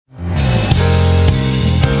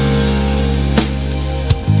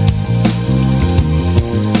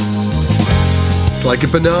like a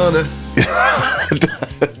banana.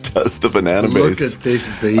 Does the banana bass. Look at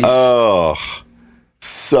this beast. Oh,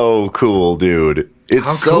 so cool, dude. It's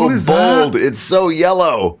How so cool is bold. that? It's so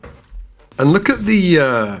yellow. And look at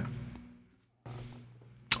the...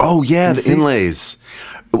 Oh, yeah, the inlays.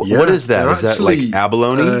 Yeah, what is that? they're Is that like actually,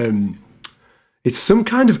 abalone? It's some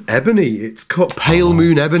kind of ebony. It's called pale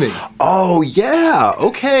moon ebony. Oh, yeah.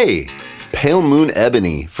 Okay. Pale moon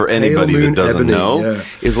ebony, for anybody that doesn't know,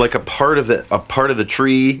 is like a part of the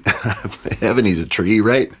tree. Ebony's a tree,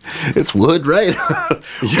 right? It's wood, right?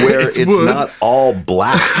 Where it's wood. Not all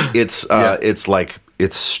black. It's like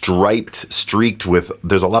it's streaked with.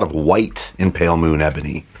 There's a lot of white in pale moon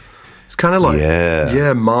ebony. It's kind of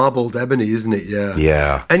like, marbled ebony, isn't it? Yeah.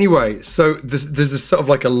 Yeah. Anyway, so there's a sort of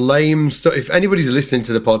like a lame stuff. If anybody's listening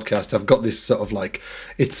to the podcast, I've got this sort of like,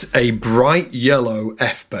 it's a bright yellow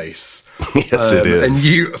F bass. Yes, it is. And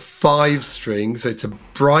 5-string, so it's a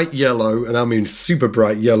bright yellow, and I mean super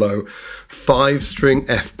bright yellow, 5-string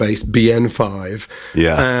F bass, BN5.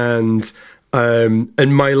 Yeah.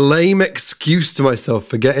 And my lame excuse to myself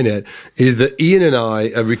for getting it is that Ian and I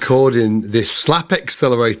are recording this slap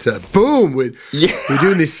accelerator. Boom! We're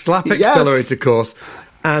doing this slap accelerator course.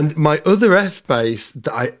 And my other F bass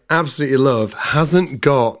that I absolutely love hasn't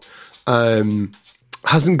got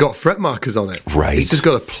fret markers on it. Right. It's just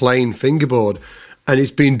got a plain fingerboard. And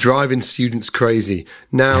it's been driving students crazy.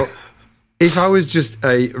 Now... If I was just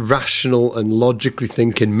a rational and logically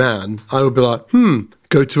thinking man, I would be like,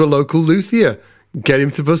 go to a local luthier, get him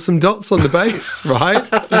to put some dots on the bass, right?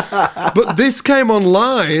 But this came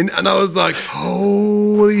online, and I was like,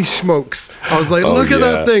 holy smokes. I was like, look at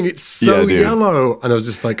that thing. It's so yellow. And I was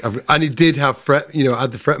just like, and it did have I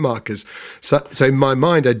had the fret markers. So in my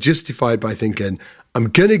mind, I justified by thinking, I'm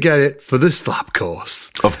going to get it for the slap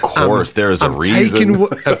course. Of course, there's a reason.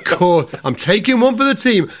 Of course. I'm taking one for the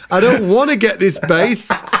team. I don't want to get this bass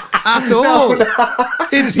at all.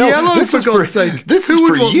 It's yellow, for God's sake. This is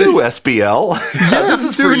for you, SBL. Yeah,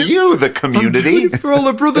 this is for you, the community. I'm doing it for all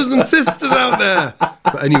the brothers and sisters out there.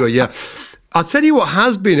 But anyway, yeah. I'll tell you what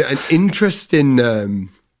has been an interesting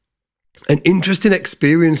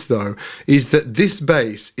experience, though, is that this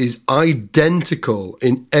bass is identical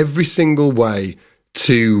in every single way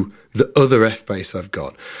to the other F bass I've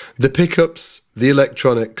got. The pickups, the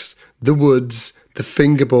electronics, the woods, the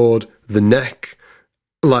fingerboard, the neck,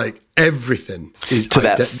 like everything is to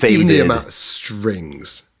that faded, even the amount of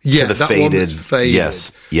strings. Yeah, to the that faded, one that's faded.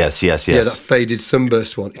 Yes. Yeah, that faded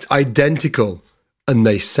sunburst one. It's identical, and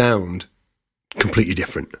they sound completely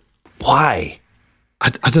different. Why?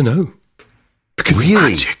 I don't know. Because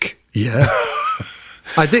really? Magic. Yeah.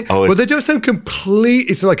 I think, they don't sound complete.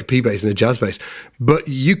 It's not like a P bass and a jazz bass, but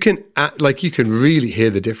you can really hear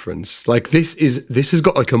the difference. Like this has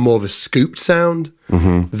got like a more of a scooped sound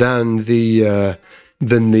than the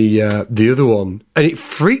other one. And it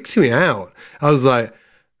freaked me out. I was like,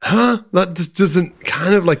 that just doesn't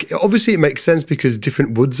kind of like, obviously it makes sense because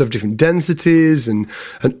different woods have different densities and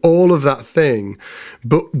all of that thing.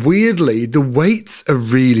 But weirdly, the weights are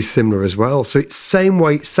really similar as well. So it's same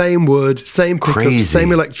weight, same wood, same pickups,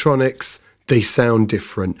 same electronics. They sound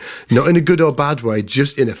different. Not in a good or bad way,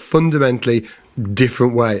 just in a fundamentally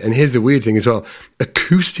different way. And here's the weird thing as well.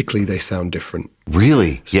 Acoustically, they sound different.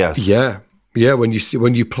 Really? Yes. Yeah. Yeah. When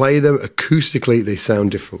you play them acoustically, they sound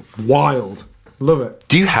different. Wild. Love it.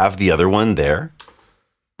 Do you have the other one there?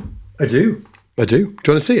 I do. Do you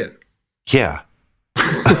want to see it? Yeah.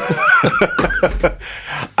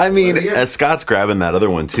 I mean, as Scott's grabbing that other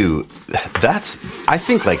one too, I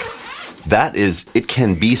think like that is, it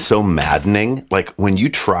can be so maddening. Like when you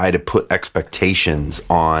try to put expectations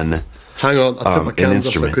on Hang on, I took my cans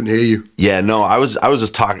off so I couldn't hear you. Yeah, no, I was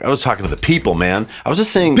talking to the people, man. I was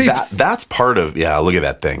just saying that's part of, look at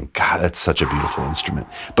that thing. God, that's such a beautiful instrument.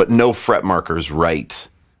 But no fret markers, right.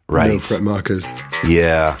 No fret markers.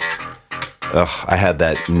 Yeah. I had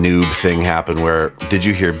that noob thing happen where, did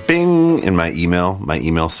you hear bing in my email? My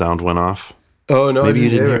email sound went off. Oh, no, maybe you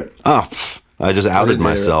didn't hear it. Oh, I just outed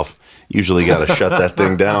myself. Usually got to shut that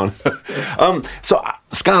thing down. So,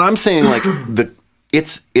 Scott, I'm saying like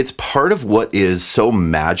it's part of what is so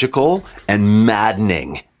magical and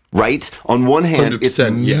maddening, right? On one hand, it's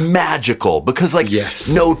magical because like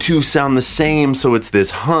no two sound the same. So it's this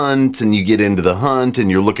hunt and you get into the hunt and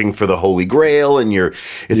you're looking for the Holy Grail and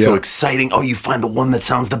it's so exciting. Oh, you find the one that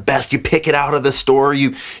sounds the best. You pick it out of the store.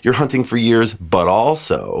 You're hunting for years, but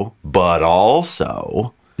also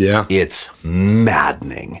it's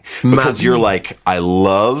maddening because you're like, I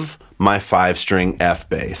love my 5-string F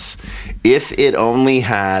bass. If it only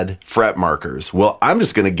had fret markers, well, I'm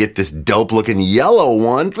just going to get this dope-looking yellow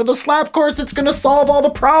one for the slap course. It's going to solve all the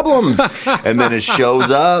problems. And then it shows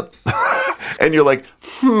up, and you're like,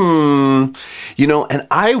 and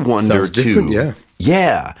I wonder, sounds different, too. yeah.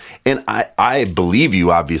 Yeah, and I believe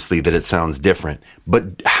you, obviously, that it sounds different. But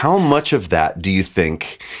how much of that do you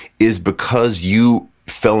think is because you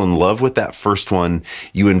fell in love with that first one,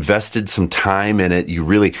 you invested some time in it, you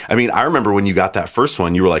really, I mean, I remember when you got that first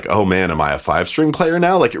one, you were like, oh man, am I a 5-string player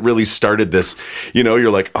now? Like, it really started this,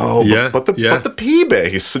 you're like, oh, but the P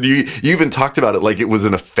bass. And you even talked about it like it was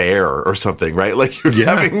an affair or something, right? Like you're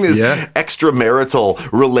having this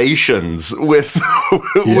extramarital relations with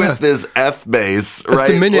with this F bass,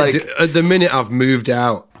 right? At the minute I've moved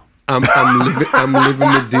out, I'm living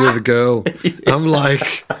with the other girl. I'm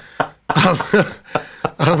like,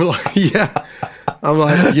 I love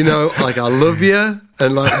you,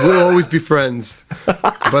 and like we'll always be friends.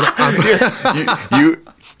 But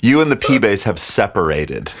you and the P bass have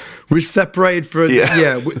separated. We're separated for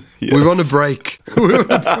we're on a break. We're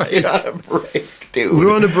on a break. Dude.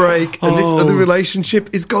 We're on a break, and this other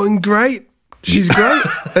relationship is going great. She's great,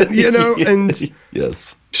 and, and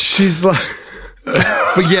yes, she's like.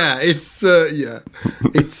 But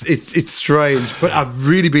it's strange, but I've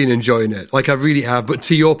really been enjoying it. Like I really have. But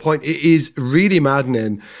to your point, it is really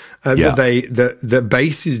maddening that the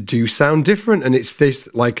basses do sound different, and it's this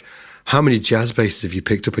like how many jazz basses have you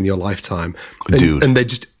picked up in your lifetime, dude? And they're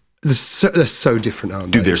so different,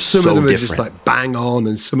 aren't they? Dude, some of them are just like bang on,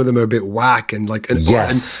 and some of them are a bit whack, and like and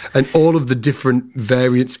all of the different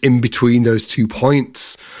variants in between those 2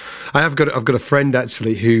 points. I've got a friend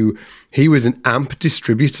actually who he was an amp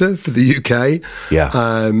distributor for the UK.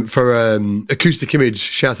 For Acoustic Image.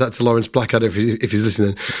 Shout out to Lawrence Blackadder if he's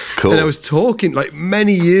listening. Cool. And I was talking like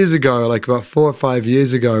many years ago, like about 4 or 5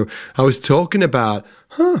 years ago, I was talking about,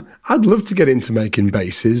 I'd love to get into making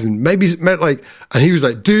basses and maybe like, and he was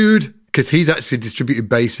like, dude. Because he's actually distributed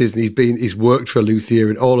basses and he's worked for a luthier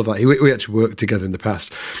and all of that. We actually worked together in the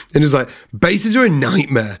past. And he was like, basses are a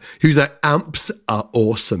nightmare. He was like, amps are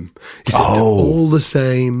awesome. He said, they're all the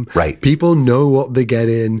same. Right. People know what they get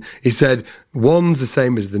in. He said, one's the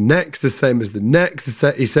same as the next, the same as the next.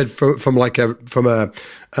 He said, from a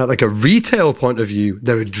retail point of view,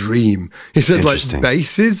 they're a dream. He said, like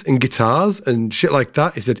basses and guitars and shit like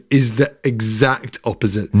that. He said, is the exact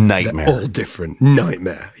opposite. Nightmare. They're all different.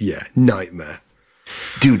 Nightmare. Yeah, nightmare.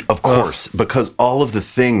 Dude, of course, because all of the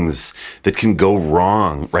things that can go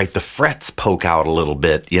wrong, right? The frets poke out a little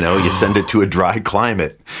bit, you send it to a dry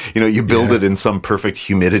climate, you build it in some perfect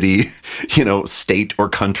humidity, state or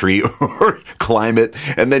country or climate,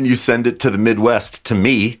 and then you send it to the Midwest, to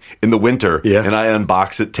me, in the winter, and I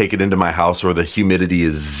unbox it, take it into my house where the humidity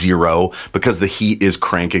is 0 because the heat is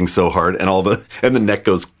cranking so hard and the neck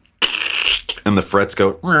goes and the frets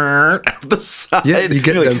go out the side. Yeah, you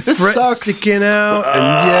get them frets sticking out,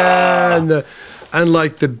 and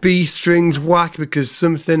like the B string's whack because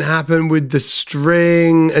something happened with the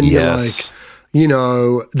string, and you're like,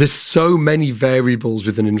 there's so many variables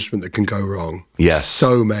with an instrument that can go wrong. Yes,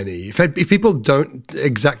 so many. If people don't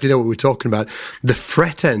exactly know what we're talking about, the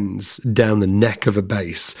fret ends down the neck of a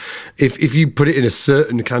bass. If you put it in a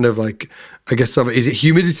certain kind of like, I guess, is it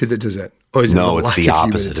humidity that does it? Or is no, it's the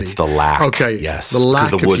opposite. It's the lack. Okay, yes, the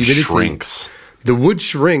lack of humidity shrinks. The wood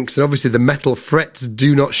shrinks, and obviously the metal frets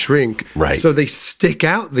do not shrink. Right. So they stick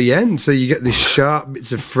out the end. So you get these sharp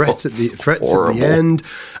bits of frets at the end,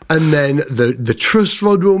 and then the truss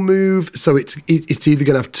rod will move. So it's either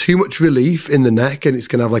going to have too much relief in the neck, and it's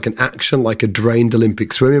going to have like an action like a drained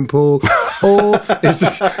Olympic swimming pool, or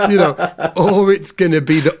it's going to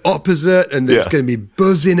be the opposite, and it's going to be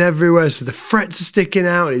buzzing everywhere. So the frets are sticking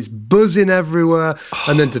out, and it's buzzing everywhere.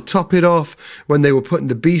 And then to top it off, when they were putting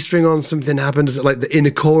the B string on, something happened. Like the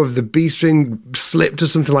inner core of the B string slipped or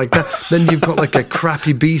something like that. Then you've got like a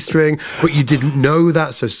crappy B string, but you didn't know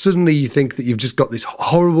that. So suddenly you think that you've just got this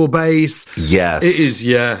horrible bass. Yes. It is,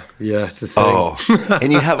 it's the thing.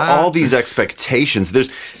 And you have all these expectations.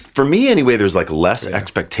 For me anyway, there's like less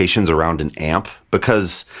expectations around an amp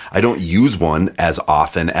because I don't use one as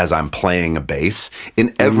often as I'm playing a bass.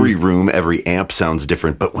 In every room, every amp sounds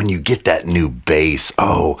different. But when you get that new bass,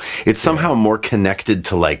 it's somehow more connected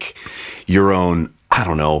to like your own, I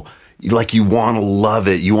don't know, like you want to love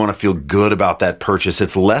it. You want to feel good about that purchase.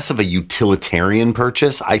 It's less of a utilitarian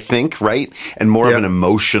purchase, I think, right? And more of an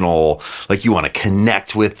emotional, like you want to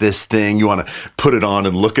connect with this thing. You want to put it on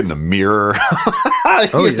and look in the mirror.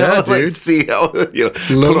 Dude. Like see how,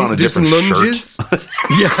 put on a different lunges.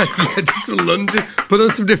 Yeah, do some lunges. Put on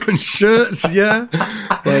some different shirts, yeah.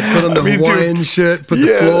 Like put on the Hawaiian shirt, put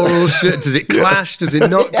the floral shirt. Does it clash? Does it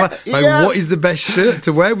not clash? Like, what is the best shirt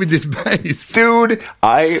to wear with this bass? Dude,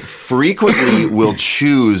 I frequently will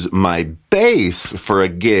choose my bass for a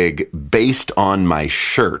gig based on my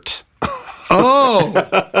shirt. Oh!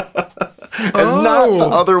 And not the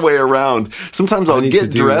other way around. Sometimes I'll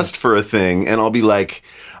get dressed for a thing and I'll be like,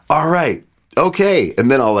 all right, okay. And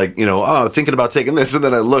then I'll like, thinking about taking this. And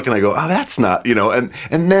then I look and I go, oh, that's not, and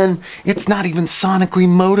then it's not even sonically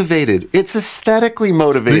motivated. It's aesthetically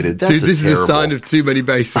motivated. This is a sign of too many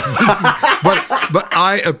basses. But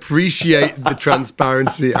I appreciate the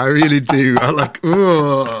transparency. I really do. I like,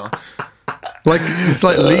 like it's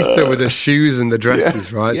like Lisa with her shoes and the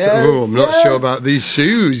dresses, right? Yes, so, I'm not sure about these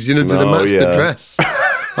shoes. Do they match the dress?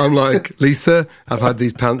 I'm like, Lisa, I've had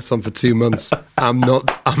these pants on for 2 months. I'm not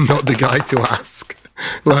the guy to ask.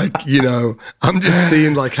 Like, I'm just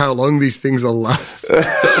seeing like how long these things will last.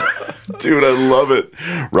 Dude, I love it.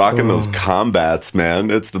 Rocking those combats,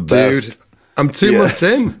 man. It's the best. Dude, I'm 2 months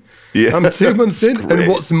in. Yeah, I'm 2 months in. Great. And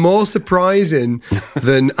what's more surprising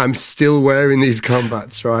than I'm still wearing these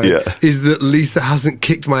combats, right, is that Lisa hasn't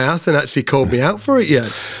kicked my ass and actually called me out for it yet.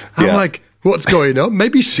 I'm like, what's going on?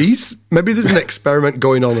 Maybe there's an experiment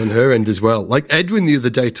going on her end as well. Like Edwin the other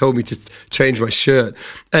day told me to change my shirt.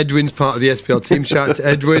 Edwin's part of the SPL team. Shout out to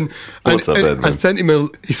Edwin. What's up, Edwin? I sent him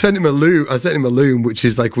a loom, which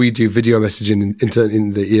is like we do video messaging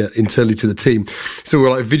internally to the team. So we're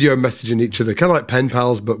like video messaging each other, kind of like pen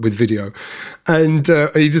pals, but with video. And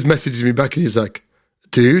he just messages me back and he's like,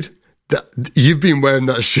 dude, you've been wearing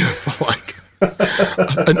that shirt for like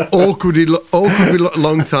an awkwardly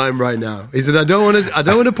long time right now. He said, I don't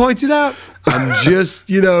want to point it out. I'm just,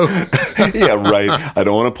 Yeah, right. I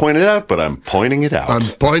don't want to point it out, but I'm pointing it out. I'm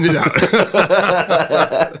pointing it out.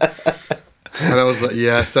 And I was like,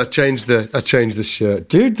 yes, I changed the shirt.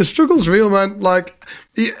 Dude, the struggle's real, man. Like,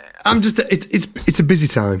 it's a busy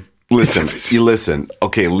time. Listen.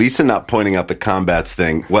 Okay, Lisa not pointing out the combats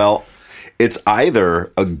thing. Well, it's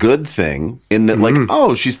either a good thing in that,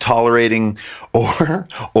 like, she's tolerating,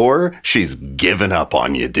 or she's given up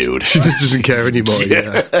on you, dude. She just doesn't care anymore.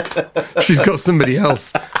 Yeah. She's got somebody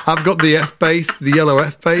else. I've got the F bass, the yellow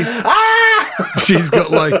F bass. She's got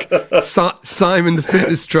like Simon the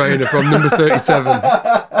fitness trainer from number 37.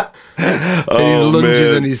 And his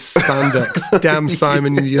lunges and his spandex. Damn,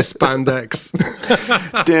 Simon, and your spandex.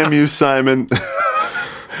 Damn you, Simon.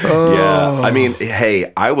 Yeah, I mean,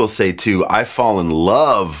 hey, I will say too, I fall in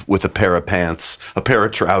love with a pair of pants, a pair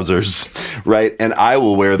of trousers, right? And I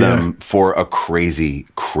will wear them for a crazy,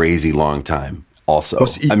 crazy long time also.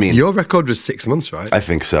 I mean, your record was 6 months, right? I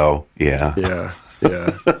think so, yeah. Yeah.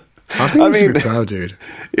 I think you should be proud, dude.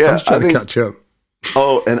 Yeah, I'm just trying to catch up.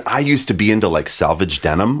 Oh, and I used to be into like salvage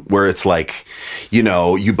denim, where it's like,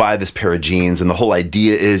 you buy this pair of jeans and the whole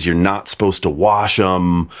idea is you're not supposed to wash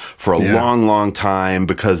them for a long, long time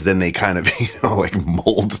because then they kind of, like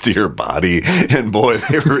mold to your body. And boy,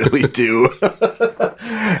 they really do.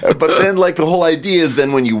 But then like the whole idea is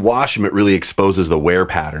then when you wash them, it really exposes the wear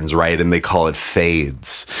patterns, right? And they call it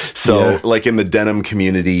fades. So like in the denim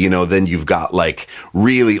community, then you've got like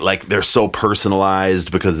really like they're so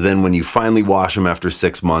personalized because then when you finally wash them after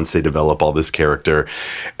 6 months, they develop all this character.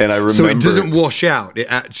 And I remember... So it doesn't wash out. It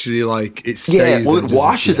actually, like, it stays... Yeah, well, it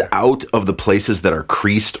washes out of the places that are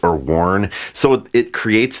creased or worn. So it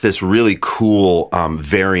creates this really cool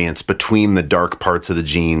variance between the dark parts of the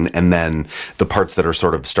jean and then the parts that are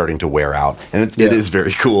sort of starting to wear out. And it is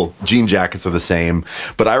very cool. Jean jackets are the same.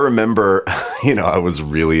 But I remember, I was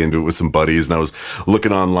really into it with some buddies and I was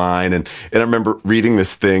looking online and I remember reading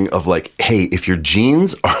this thing of like, hey, if your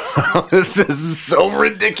jeans are... this is so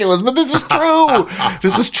ridiculous, but this is true.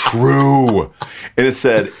 This is true. And it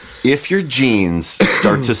said, if your jeans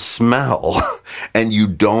start to smell and you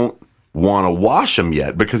don't want to wash them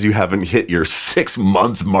yet because you haven't hit your 6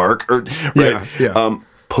 month mark, put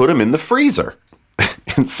them in the freezer.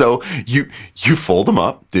 And so you fold them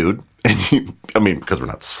up, dude. And because we're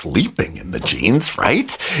not sleeping in the jeans,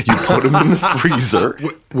 right? You put them in the freezer.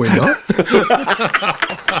 We're not?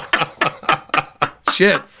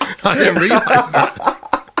 Shit. I didn't realize that.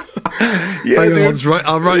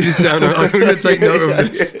 I'll write this down. I'm going to take note of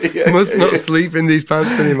this. Must not sleep in these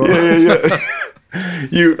pants anymore.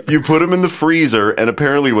 you put them in the freezer, and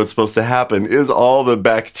apparently what's supposed to happen is all the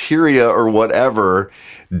bacteria or whatever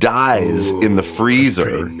dies in the freezer.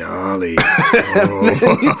 That's pretty gnarly. And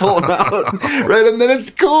then you pull them out, right? And then it's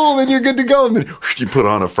cool, and you're good to go. And then you put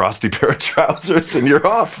on a frosty pair of trousers, and you're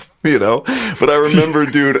off. But I remember,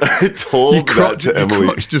 dude, I told that to Emily.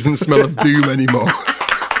 Your crotch doesn't smell of doom anymore.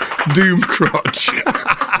 Doom crotch.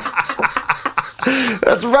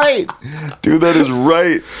 That's right. Dude, that is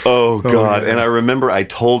right. Oh, God. Yeah. And I remember I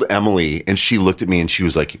told Emily, and she looked at me and she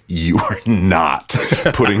was like, you are not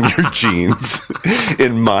putting your jeans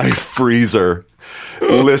in my freezer.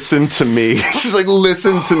 Listen to me. She's like,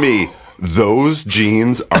 listen to me. Those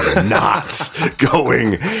jeans are not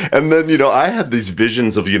going. And then, I had these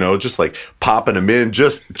visions of, just like popping them in,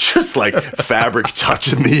 just like fabric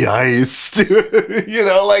touching the ice,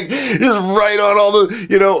 like just right on all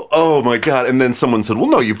the, oh my God. And then someone said, well,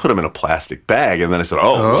 no, you put them in a plastic bag. And then I said,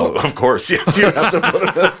 well, of course, yes, you have to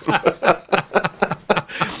put them in.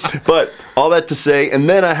 But all that to say, and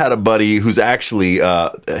then I had a buddy who's actually,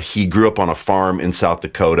 he grew up on a farm in South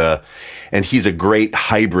Dakota, and he's a great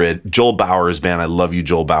hybrid. Joel Bowers, man, I love you,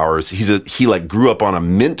 Joel Bowers. He grew up on a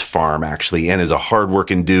mint farm, actually, and is a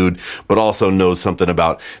hardworking dude, but also knows something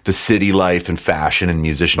about the city life and fashion and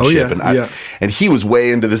musicianship. And he was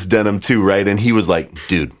way into this denim too, right? And he was like,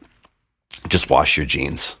 dude, just wash your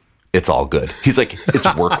jeans. It's all good. He's like, it's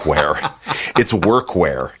workwear. It's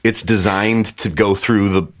workwear. It's designed to go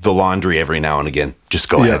through the laundry every now and again. Just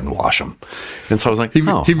go ahead and wash them. And so I was like, he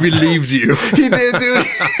relieved you. He did, dude.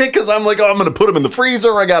 Because I'm like, I'm going to put them in the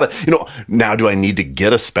freezer. I got to, now do I need to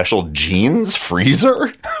get a special jeans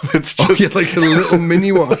freezer? It's just like a little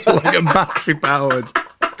mini one, like a battery powered.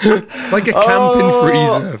 Like a camping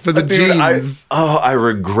freezer for the jeans. I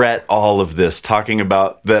regret all of this. Talking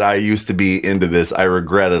about that I used to be into this. I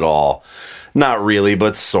regret it all. Not really,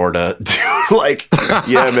 but sorta.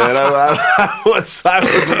 Yeah, man, I was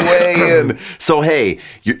way in. So, hey,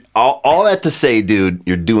 all that to say, dude,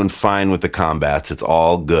 you're doing fine with the combats. It's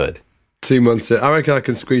all good. 2 months in. I reckon I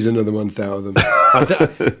can squeeze another month out of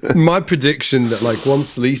them. My prediction that,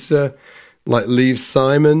 once Lisa leaves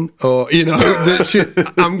Simon, or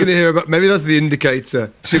that I'm going to hear about. Maybe that's the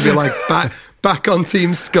indicator. She'll be like back on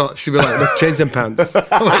Team Scott. She'll be like, look, change them pants.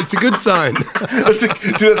 It's a good sign.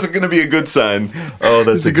 That's going to be a good sign. Oh,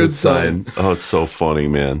 that's a good sign. Oh, it's so funny,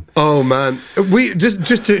 man. Oh man, we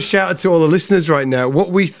just to shout out to all the listeners right now. What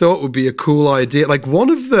we thought would be a cool idea, one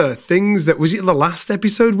of the things that was it the last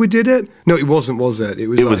episode we did it? No, it wasn't. Was it? It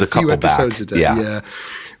was a few couple episodes back. Yeah.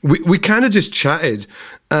 We kind of just chatted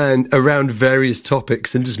and around various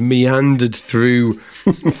topics and just meandered through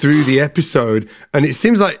the episode, and it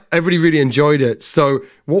seems like everybody really enjoyed it. So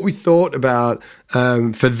what we thought about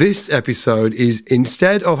for this episode is,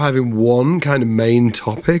 instead of having one kind of main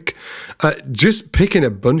topic, just picking a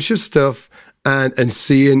bunch of stuff and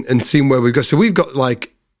seeing where we go. So we've got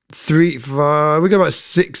we got about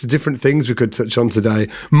 6 different things we could touch on today.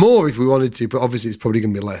 More if we wanted to, but obviously it's probably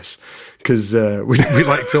going to be less because we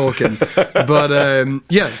like talking. But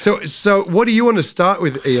so what do you want to start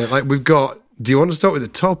with, Ian? Do you want to start with the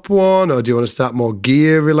top one, or do you want to start more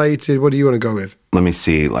gear related? What do you want to go with? Let me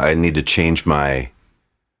see. I need to change my.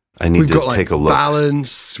 We've got take a look.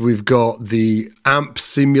 Balance. We've got the amp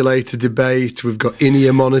simulator debate. We've got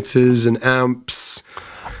in-ear monitors and amps.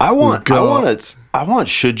 I want.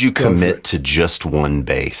 Should you commit to just one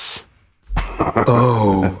bass?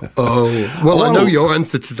 Well, I know your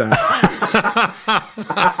answer to that.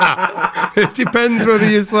 It depends whether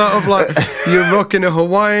you're sort of you're rocking a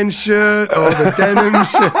Hawaiian shirt or the denim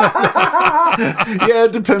shirt. Yeah,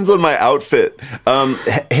 it depends on my outfit.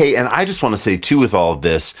 Hey, and I just want to say too, with all of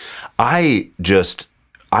this, I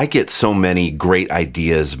get so many great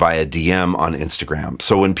ideas via DM on Instagram.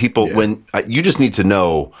 So when you just need to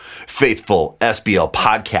know, faithful SBL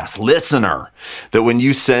podcast listener, that when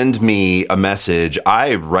you send me a message,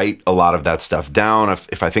 I write a lot of that stuff down.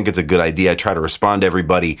 If I think it's a good idea, I try to respond to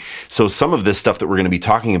everybody. So some of this stuff that we're going to be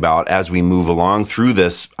talking about as we move along through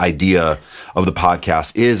this idea of the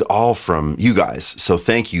podcast is all from you guys. So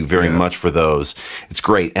thank you very much for those. It's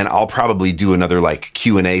great. And I'll probably do another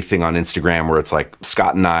Q&A thing on Instagram where it's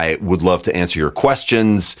Scott and I would love to answer your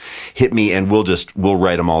questions. Hit me and we'll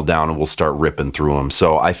write them all down and we'll start ripping through them.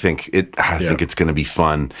 So I think it's going to be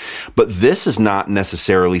fun. But this is not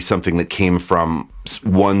necessarily something that came from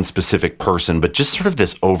one specific person, but just sort of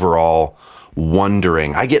this overall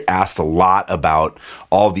wondering. I get asked a lot about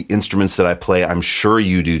all the instruments that I play. I'm sure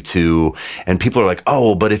you do too. And people are like,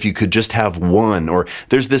 oh, but if you could just have one, or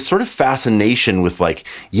there's this sort of fascination with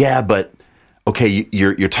but okay,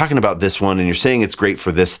 you're talking about this one and you're saying it's great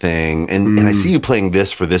for this thing. And I see you playing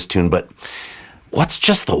this for this tune, but what's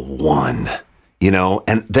just the one?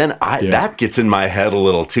 And then that gets in my head a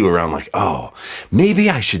little too, around like, oh, maybe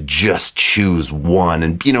I should just choose one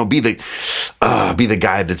and, be the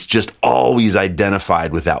guy that's just always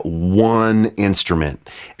identified with that one instrument.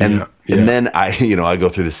 And then I go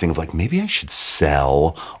through this thing of like, maybe I should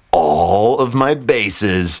sell all of my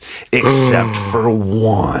basses except for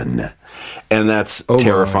one. And that's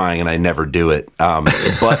terrifying, and I never do it. But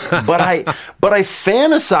I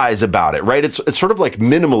fantasize about it, right? It's sort of like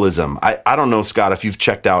minimalism. I don't know, Scott, if you've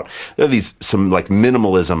checked out, there are some like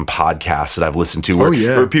minimalism podcasts that I've listened to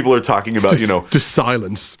where people are talking about, just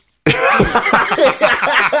silence.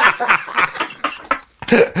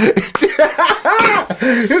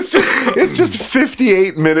 It's just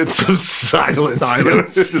 58 minutes of silence.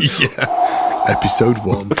 Yeah. Episode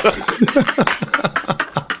 1.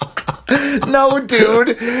 No,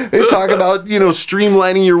 dude. They talk about,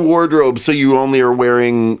 streamlining your wardrobe so you only are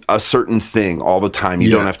wearing a certain thing all the time.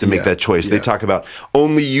 You don't have to make that choice. They talk about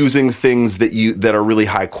only using things that are really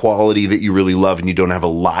high quality, that you really love, and you don't have a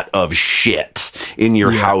lot of shit in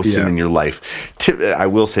your house and in your life. I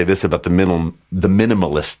will say this about the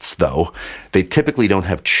minimalists, though. They typically don't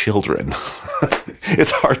have children.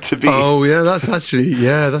 It's hard to be. Oh, yeah, that's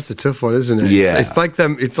a tough one, isn't it? Yeah.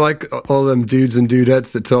 It's like all them dudes and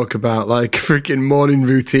dudettes that talk about like freaking morning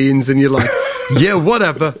routines, and you're like, yeah,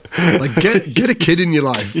 whatever. Like get a kid in your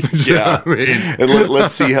life. Yeah. I mean? And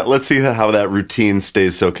let's see how that routine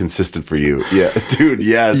stays so consistent for you. Yeah, dude.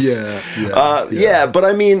 Yes. Yeah. But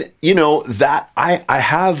I mean, that I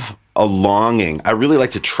have a longing. I really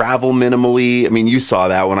like to travel minimally. I mean, you saw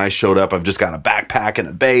that when I showed up. I've just got a backpack and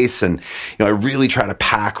a bass, and I really try to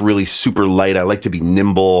pack really super light. I like to be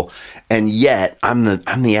nimble, and yet I'm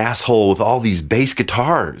the asshole with all these bass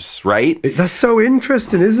guitars, right? That's so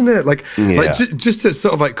interesting, isn't it? Like just to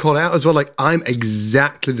sort of like call out as well. Like I'm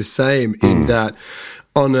exactly the same in that.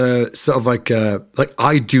 On a sort of like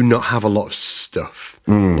I do not have a lot of stuff.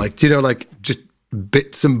 Like just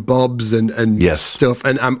bits and bobs and stuff,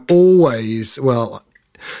 and I'm always I'm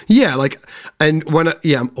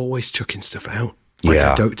always chucking stuff out.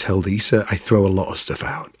 I don't tell Lisa I throw a lot of stuff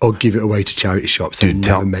out or give it away to charity shops. Dude, and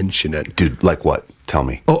never mention it. Dude, like what? Tell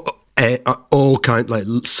me. All kind, like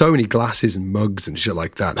so many glasses and mugs and shit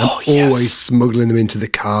like that. I'm always smuggling them into the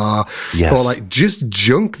car, or like just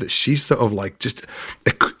junk that she sort of like just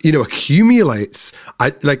accumulates.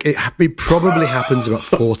 It probably happens about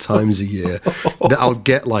 4 times a year that I'll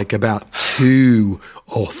get like about 2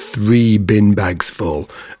 or 3 bin bags full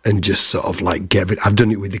and just sort of like get it. I've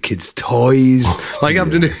done it with the kids' toys. I've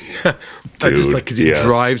done it. I just like because it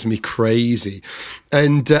drives me crazy.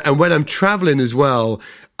 And when I'm traveling as well,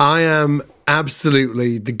 I am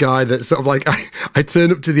absolutely the guy that sort of like, I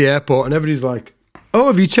turn up to the airport and everybody's like, oh,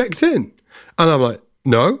 have you checked in? And I'm like,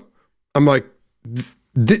 no. I'm like,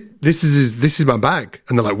 this is my bag.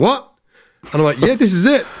 And they're like, what? And I'm like, yeah, this is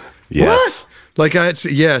it. Yes. What? Like I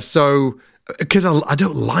actually, so, because I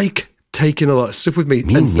don't like taking a lot of stuff with me.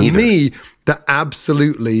 Me and for neither. me, that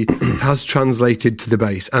absolutely has translated to the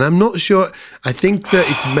bass. And I'm not sure, I think that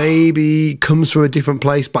it's maybe comes from a different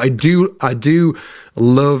place, but I do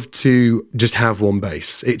love to just have one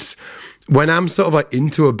bass. It's when I'm sort of like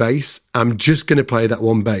into a bass, I'm just going to play that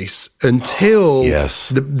one bass until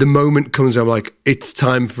the moment comes where I'm like, it's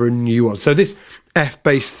time for a new one. So this F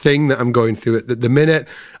bass thing that I'm going through at the minute,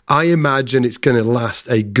 I imagine it's going to last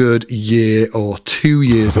a good year or 2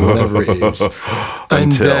 years or whatever it is.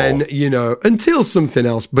 And then, until something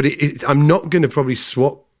else. But I'm not going to probably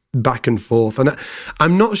swap back and forth. And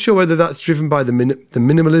I'm not sure whether that's driven by the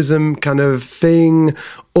minimalism kind of thing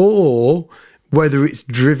or whether it's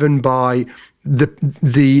driven by the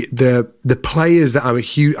players that I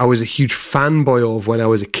was a huge fanboy of when I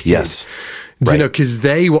was a kid. Yes. Right. Because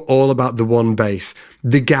they were all about the one bass.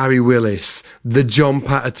 The Gary Willis, the John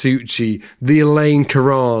Patitucci, the Elaine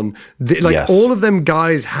Caron, all of them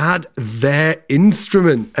guys had their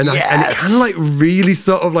instrument, and it kind of like really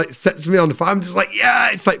sort of like sets me on the fire. I'm just like,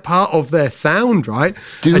 it's like part of their sound, right?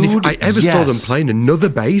 Dude, and if I ever saw them playing another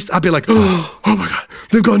bass, I'd be like, oh my god,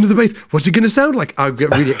 they've got another bass. What's it going to sound like? I'd get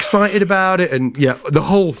really excited about it, and the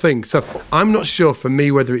whole thing. So I'm not sure for me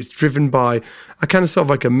whether it's driven by a kind of sort of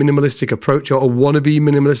like a minimalistic approach or a wannabe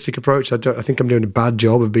minimalistic approach. I think I'm doing a bad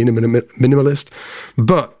job of being a minimalist,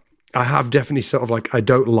 but I have definitely sort of like, I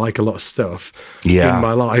don't like a lot of stuff in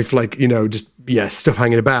my life, like, just, stuff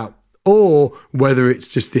hanging about, or whether it's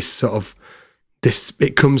just this sort of,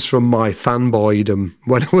 it comes from my fanboydom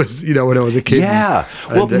when I was a kid. Yeah.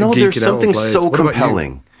 Well, no, there's something so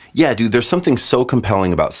compelling. Yeah, dude, there's something so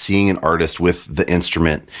compelling about seeing an artist with the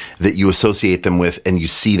instrument that you associate them with, and you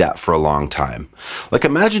see that for a long time. Like,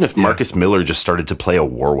 imagine if Marcus Miller just started to play a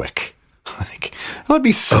Warwick. Like, that would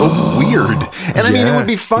be so weird. And I mean, it would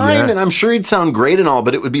be fine, and I'm sure he'd sound great and all,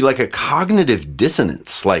 but it would be like a cognitive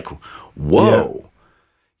dissonance. Like, whoa.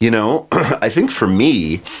 You know, I think for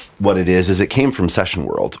me, what it is it came from Session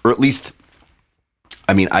World, or at least,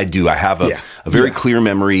 I mean, I have a very clear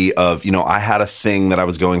memory of, you know, I had a thing that I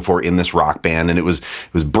was going for in this rock band, and it was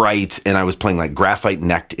bright, and I was playing like graphite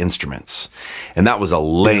necked instruments. And that was a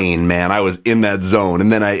lane, man. I was in that zone.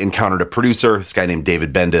 And then I encountered a producer, this guy named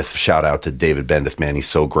David Bendith. Shout out to David Bendith, man. He's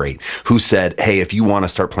so great. Who said, hey, if you want to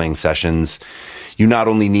start playing sessions, you not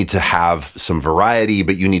only need to have some variety,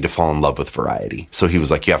 but you need to fall in love with variety. So he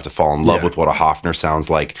was like, you have to fall in love with what a Hofner sounds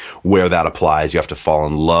like, where that applies. You have to fall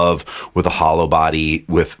in love with a hollow body,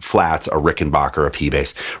 with flats, a Rickenbacker, a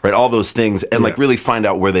P-bass, right? All those things, and like really find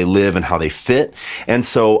out where they live and how they fit. And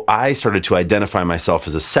so I started to identify myself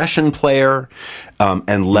as a session player,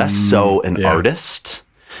 and less so an artist.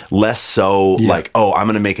 Less so like, oh, I'm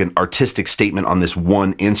going to make an artistic statement on this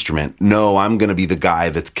one instrument. No, I'm going to be the guy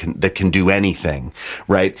that can do anything,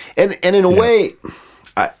 right? And in a way,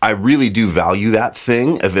 I really do value that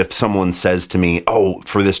thing of if someone says to me, oh,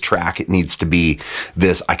 for this track, it needs to be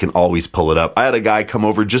this, I can always pull it up. I had a guy come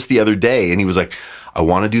over just the other day, and he was like, I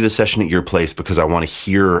want to do the session at your place because I want to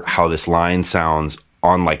hear how this line sounds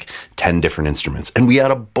on like 10 different instruments. And we had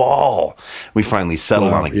a ball. We finally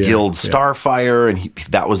settled on a Guild Starfire, and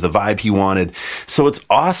that was the vibe he wanted. So it's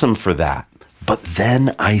awesome for that. But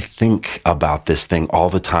then I think about this thing all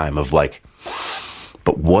the time of like,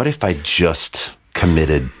 but what if I just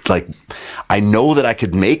committed? Like, I know that I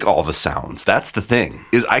could make all the sounds. That's the thing,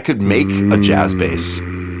 is I could make a jazz bass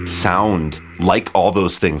sound like all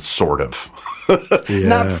those things, sort of.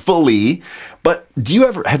 Not fully, but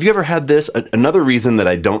have you ever had this? Another reason that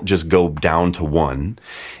I don't just go down to one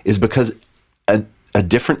is because a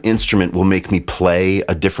different instrument will make me play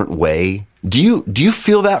a different way. Do you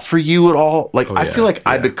feel that for you at all? Like, I feel like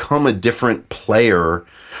I become a different player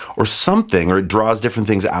or something, or it draws different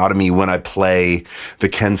things out of me when I play the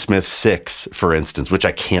Ken Smith 6, for instance, which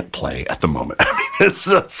I can't play at the moment. I mean,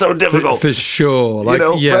 it's so difficult. For sure. Like,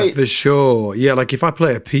 you know, right? For sure. Yeah, like if I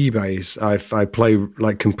play a P bass, I play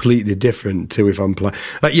like completely different to if I'm playing.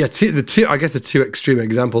 Like, I guess the two extreme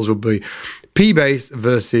examples would be P bass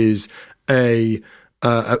versus a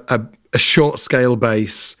short scale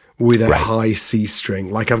bass with a high C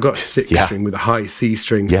string. Like, I've got a 6 string with a high C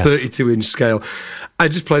string, 32-inch scale. I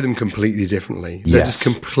just play them completely differently. They're just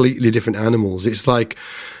completely different animals. It's like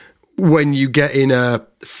when you get in a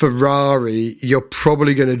Ferrari, you're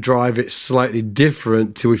probably going to drive it slightly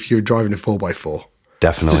different to if you're driving a 4x4.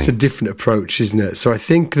 Definitely. It's just a different approach, isn't it? So I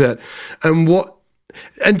think that,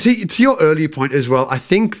 and to your earlier point as well, I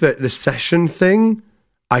think that the session thing,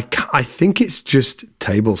 I think it's just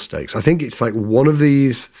table stakes. I think it's like one of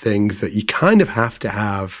these things that you kind of have to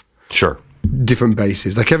have different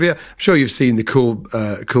basses. Like, I'm sure you've seen the cool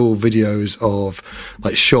videos of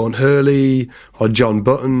like Sean Hurley or John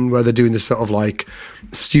Button, where they're doing this sort of like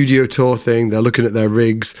studio tour thing. They're looking at their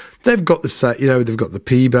rigs. They've got the set, they've got the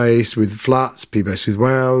P bass with flats, P bass with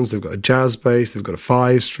rounds. They've got a jazz bass. They've got a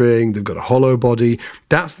 5-string. They've got a hollow body.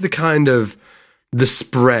 That's the kind of the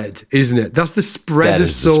spread, isn't it? That's the spread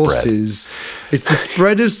of sauces. It's the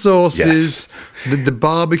spread of sauces that the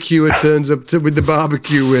barbecuer turns up to with the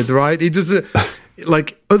barbecue with, right? He doesn't,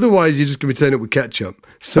 like, otherwise you're just going to turn up with ketchup.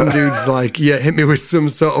 Some dude's like, hit me with some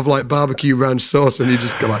sort of like barbecue ranch sauce, and you're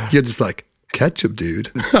just like, ketchup,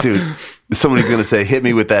 dude. Dude, somebody's going to say, hit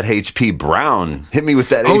me with that HP Brown. Hit me with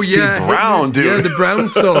that HP Brown, dude. Yeah, the brown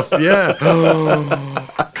sauce,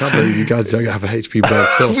 can't believe you guys don't have a HP Brown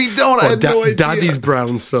sauce. We don't, I had no idea. Daddy's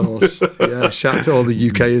Brown sauce. Yeah, shout out to all the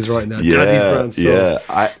UKers right now. Daddy's Brown sauce.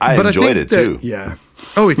 Yeah, I enjoyed it too. Yeah.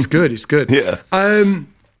 Oh, it's good, it's good. Yeah.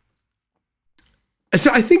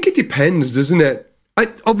 So I think it depends, doesn't it?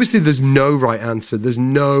 Obviously, there's no right answer. There's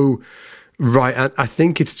no right. I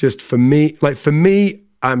think it's just for me,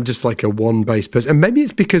 I'm just like a one bass person. And maybe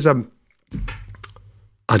it's because I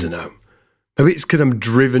don't know. Maybe it's because I'm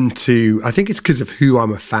driven to, I think it's because of who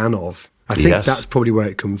I'm a fan of. I think that's probably where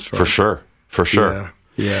it comes from. For sure.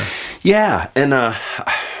 Yeah. And, I'm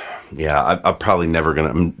probably never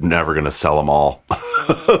gonna sell them all.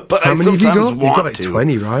 But how many have you got? You've got like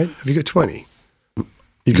 20, right? Have you got 20?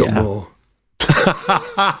 You got more.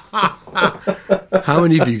 How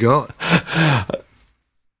many have you got?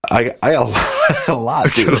 I a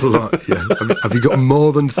lot, dude. A lot, yeah. Have you got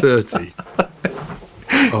more than 30?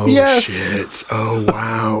 Oh, yes. shit. Oh,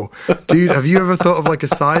 wow. Dude, have you ever thought of like a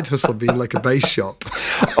side hustle being like a bass shop?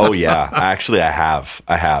 Oh, yeah. Actually, I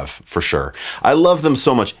have, for sure. I love them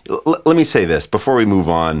so much. Let me say this before we move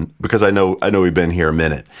on, because I know we've been here a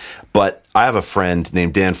minute, but I have a friend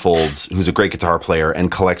named Dan Folds who's a great guitar player and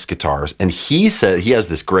collects guitars. And he said he has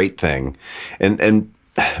this great thing, and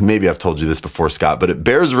maybe I've told you this before, Scott, but it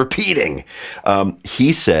bears repeating.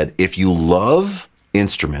 He said, if you love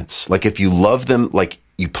instruments, like if you love them, like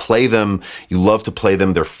you play them, you love to play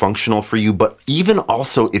them, they're functional for you, but even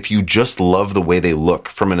also if you just love the way they look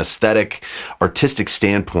from an aesthetic, artistic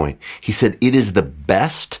standpoint, he said it is the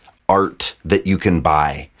best art that you can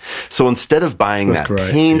buy. So instead of buying that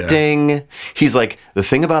painting, he's like, the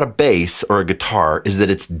thing about a bass or a guitar is that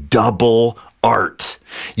it's double art.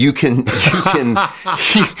 It's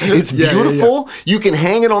beautiful. You can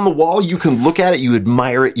hang it on the wall. You can look at it. You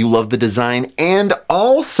admire it. You love the design. And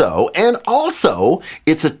also,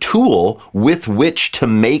 it's a tool with which to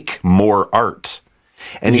make more art.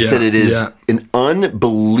 And he said it is an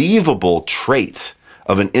unbelievable trait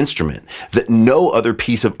of an instrument that no other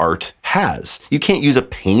piece of art has. You can't use a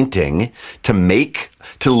painting to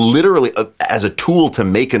literally as a tool to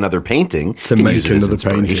make another painting. To make another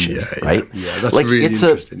painting, right? Yeah, that's really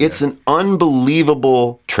interesting. It's an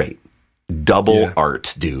unbelievable trait. Double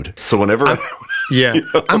art, dude. So whenever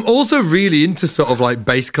I'm also really into sort of like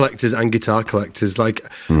bass collectors and guitar collectors. Like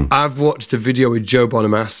I've watched a video with Joe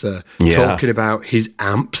Bonamassa talking about his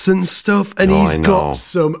amps and stuff, and he's got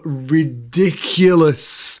some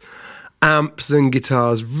ridiculous amps and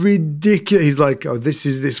guitars, ridiculous. He's like, oh, this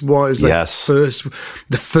one. It's like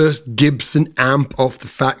the first Gibson amp off the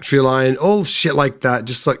factory line, all shit like that.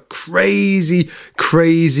 Just like crazy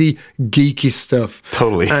geeky stuff.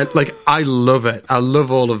 Totally. And like, I love it. I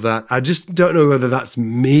love all of that. I just don't know whether that's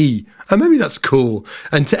me, and maybe that's cool.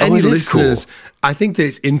 And to any listeners, I think that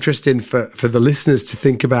it's interesting for the listeners to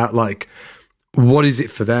think about like, what is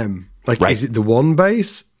it for them? Like, is it the one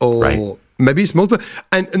bass or maybe it's multiple?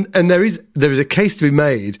 And there is a case to be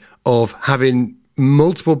made of having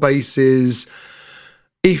multiple basses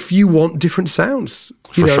if you want different sounds.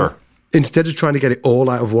 You know, sure. Instead of trying to get it all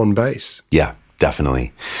out of one bass. Yeah,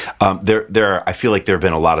 definitely. I feel like there have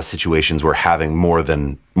been a lot of situations where having more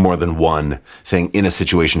than one thing in a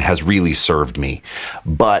situation has really served me.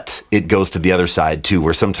 But it goes to the other side too,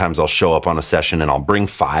 where sometimes I'll show up on a session and I'll bring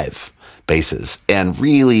 5 basses, and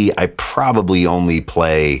really I probably only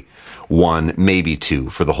play 1, maybe 2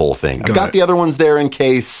 for the whole thing. I've got the other ones there in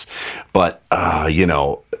case, but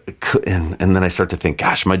and then I start to think,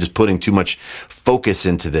 gosh, am I just putting too much focus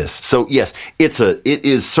into this? So yes, it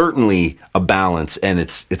is certainly a balance, and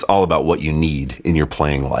it's all about what you need in your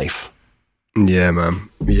playing life. Yeah, man.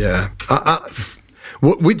 Yeah.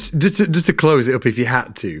 Just to close it up, if you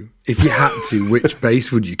had to, which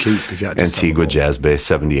bass would you keep if you had to? Antigua Jazz Bass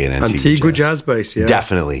 78. Antigua Jazz Bass, yeah,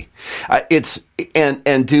 definitely.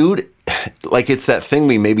 And dude, like it's that thing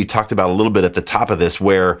we maybe talked about a little bit at the top of this,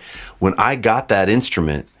 where when I got that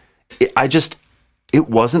instrument, it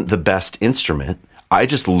wasn't the best instrument. I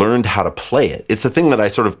just learned how to play it. It's the thing that I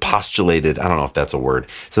sort of postulated. I don't know if that's a word.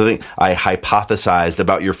 It's the thing I hypothesized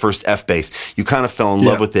about your first F bass. You kind of fell in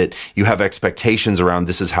love with it. You have expectations around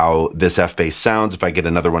this is how this F bass sounds. If I get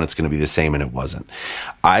another one, it's going to be the same, and it wasn't.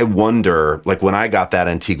 I wonder, like when I got that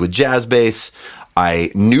Antigua Jazz Bass,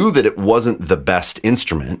 I knew that it wasn't the best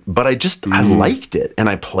instrument, but I liked it, and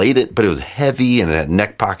I played it, but it was heavy and it had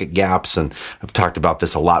neck pocket gaps, and I've talked about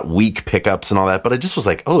this a lot, weak pickups and all that, but I just was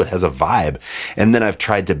like, oh, it has a vibe. And then I've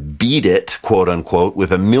tried to beat it, quote unquote,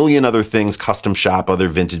 with a million other things, custom shop, other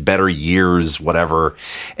vintage, better years, whatever,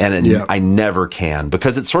 and I never can,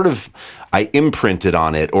 because it's sort of, I imprinted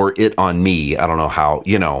on it, or it on me. I don't know how,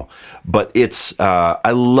 but it's,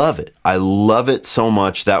 I love it. I love it so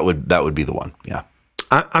much. That would be the one. Yeah.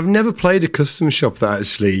 I've never played a custom shop that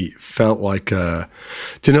actually felt like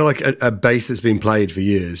like a bass that's been played for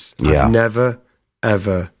years. Yeah. I've never,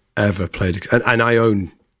 ever played and I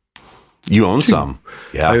own. You own 2. some.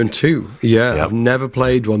 Yeah. I own 2. Yeah. Yep. I've never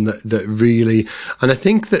played one that really, and I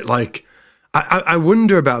think that like, I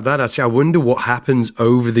wonder about that actually. I wonder what happens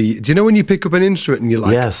over do you know when you pick up an instrument and you're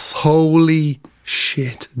like, holy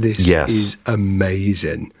shit, this is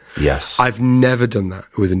amazing. Yes. I've never done that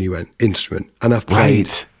with a new instrument, and I've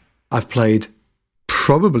played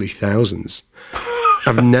probably thousands.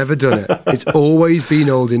 I've never done it. It's always been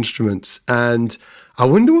old instruments, and I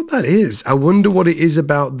wonder what that is. I wonder what it is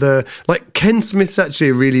about like Ken Smith's actually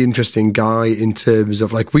a really interesting guy in terms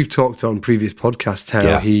of, like, we've talked on previous podcasts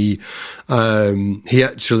how he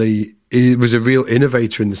actually was a real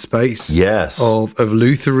innovator in the space of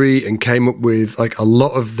lutherie, and came up with like a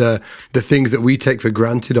lot of the things that we take for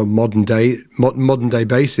granted on modern day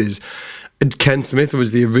basses. And Ken Smith was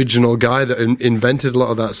the original guy that invented a lot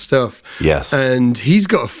of that stuff. Yes. And he's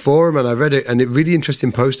got a forum, and I read it, and a really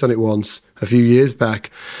interesting post on it once a few years back.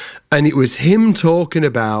 And it was him talking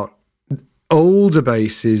about older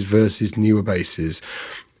basses versus newer basses.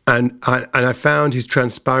 And I found his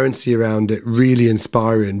transparency around it really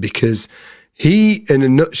inspiring, because he, in a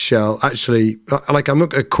nutshell, actually, like, I'm not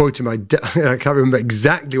going to quote him, I can't remember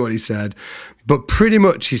exactly what he said, but pretty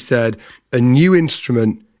much he said, a new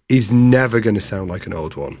instrument is never going to sound like an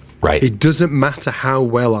old one. Right. It doesn't matter how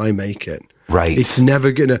well I make it. Right. It's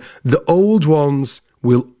never going to... The old ones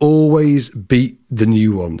will always beat the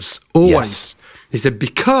new ones. Always. Yes. He said,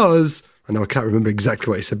 because... I know I can't remember exactly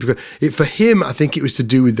what he said. Because for him, I think it was to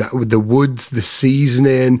do with that, with the woods, the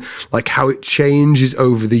seasoning, like how it changes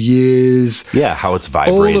over the years. Yeah, how it's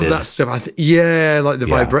vibrated. All of that stuff. Like the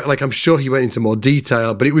vibrate. Like, I'm sure he went into more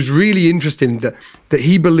detail, but it was really interesting that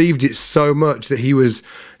he believed it so much that he was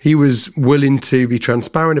willing to be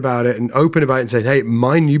transparent about it and open about it and say, hey,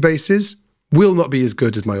 my new basses will not be as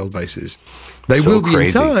good as my old basses. They will be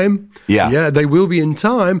in time. Yeah, they will be in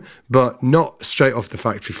time, but not straight off the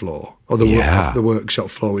factory floor or off the workshop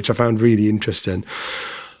floor, which I found really interesting.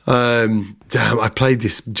 Damn, I played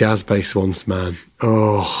this jazz bass once, man.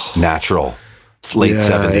 Oh, natural. It's late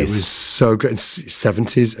 70s. It was so good.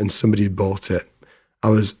 70s, and somebody had bought it. I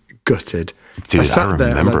was gutted. Dude, I sat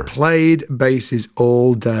there and I played basses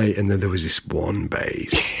all day, and then there was this one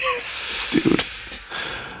bass. Dude.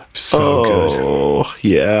 So good. Oh,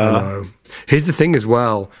 yeah. I know. Here's the thing as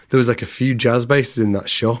well. There was like a few jazz basses in that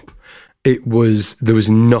shop. There was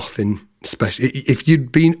nothing special. If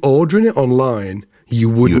you'd been ordering it online, you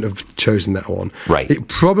wouldn't have chosen that one. Right. It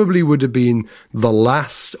probably would have been the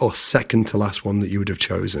last or second to last one that you would have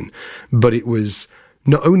chosen. But it was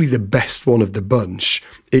not only the best one of the bunch,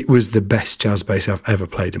 it was the best jazz bass I've ever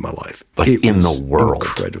played in my life. Like, in the world.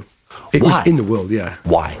 Incredible. It was in the world, yeah.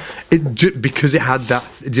 Why? Because it had that.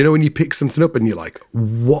 Do you know when you pick something up and you're like,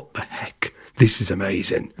 what the heck? This is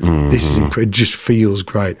amazing. Mm-hmm. This is incredible. It just feels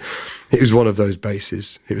great. It was one of those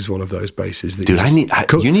basses. That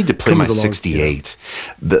dude, you need to play my 68.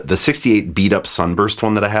 Yeah. The 68 beat up Sunburst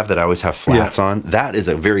one that I have, that I always have flats on. That is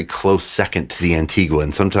a very close second to the Antigua,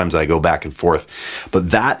 and sometimes I go back and forth.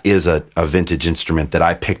 But that is a vintage instrument that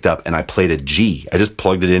I picked up, and I played a G. I just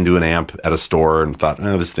plugged it into an amp at a store and thought,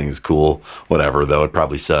 oh, this thing is cool. Whatever, though it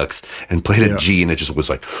probably sucks. And played a G, and it just was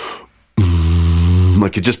like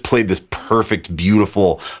it just played this perfect,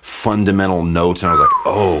 beautiful, fundamental note, and I was like,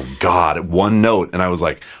 "Oh God!" One note, and I was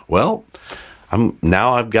like, "Well,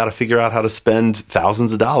 I've got to figure out how to spend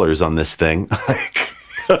thousands of dollars on this thing."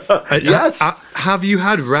 Yes. Have you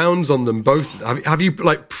had rounds on them both? Have you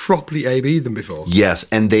like properly A/B'd them before? Yes,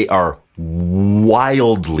 and they are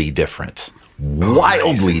wildly different.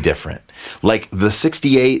 Wildly different. Like the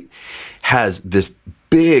 68 has this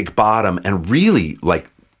big bottom and really like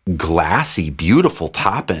glassy, beautiful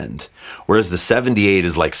top end, whereas the 78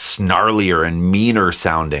 is like snarlier and meaner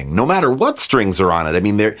sounding, no matter what strings are on it. I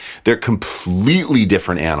mean, they're completely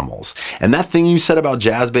different animals. And that thing you said about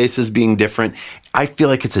jazz basses being different, I feel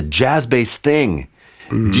like it's a jazz bass thing.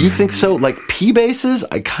 Do you think so? Like P basses,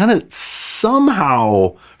 I kind of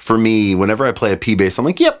somehow, for me, whenever I play a P bass, I'm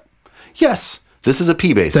like, yes, this is a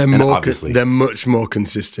P bass. They're much more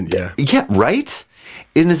consistent, yeah. Yeah, right?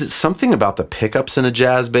 And is it something about the pickups in a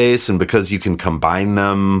jazz bass, and because you can combine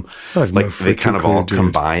them, they kind of all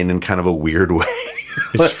combine in kind of a weird way?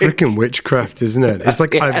 It's freaking witchcraft, isn't it? It's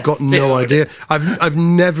like, I've got no idea. I've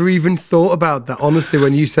never even thought about that. Honestly,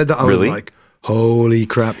 when you said that, I was like, holy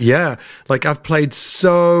crap. Yeah. Like, I've played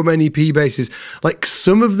so many P basses. Like,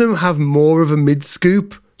 some of them have more of a mid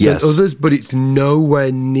scoop than others, but it's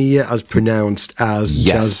nowhere near as pronounced as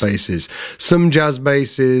jazz basses. Some jazz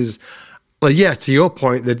basses, like, to your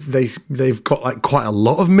point, that they've got like quite a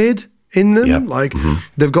lot of mid in them. Yep. Like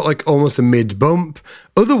they've got like almost a mid bump.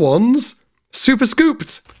 Other ones, super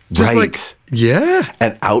scooped. Just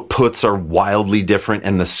and outputs are wildly different,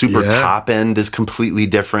 and the super top end is completely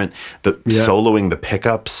different. The soloing the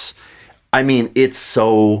pickups. I mean, it's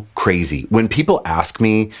so crazy. When people ask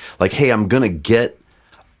me, like, hey, I'm gonna get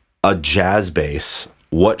a jazz bass,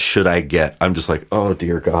 what should I get? I'm just like, oh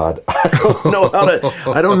dear God, I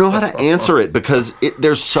don't know how to answer it, because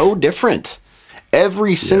they're so different.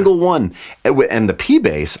 Every single one. And the P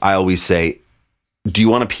bass, I always say, do you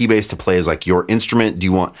want a P bass to play as like your instrument? Do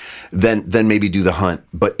you want, then maybe do the Hunt.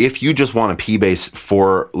 But if you just want a P bass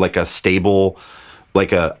for like a stable,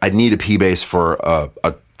 I need a P bass for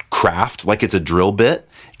a craft like it's a drill bit.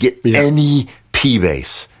 Get any P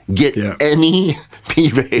bass. Get any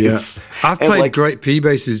P bass. Yeah. I've played great P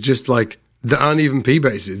basses just like that aren't even P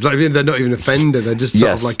basses. Like they're not even a Fender. They're just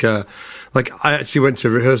sort of like I actually went to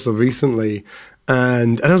a rehearsal recently.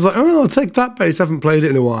 And I was like, oh, I'll take that bass. I haven't played it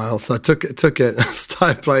in a while. So I took it,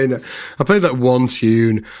 started playing it. I played that one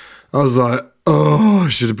tune. I was like, oh, I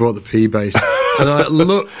should have brought the P bass. And I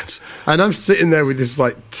looked, and I'm sitting there with this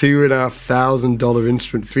like $2,500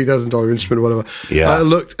 instrument, $3,000 instrument, whatever. Yeah. I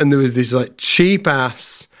looked, and there was this like cheap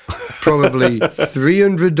ass, probably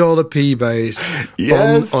 $300 P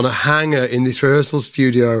bass on a hanger in this rehearsal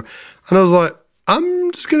studio. And I was like,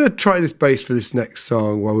 I'm just going to try this bass for this next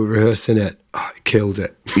song while we're rehearsing it. Oh, it killed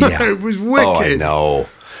it. Yeah. It was wicked. Oh, I know.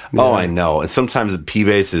 Yeah. Oh, I know. And sometimes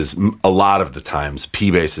P-bass a lot of the times,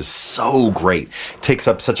 P-bass is so great. It takes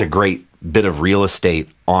up such a great bit of real estate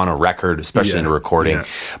on a record, especially in a recording. Yeah.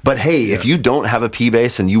 But hey, if you don't have a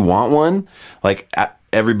P-bass and you want one, like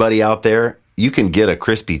everybody out there, you can get a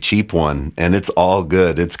crispy, cheap one, and it's all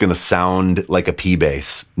good. It's going to sound like a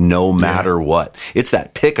P-bass no matter what. It's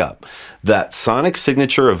that pickup. That sonic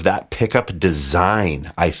signature of that pickup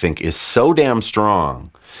design, I think, is so damn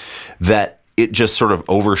strong that it just sort of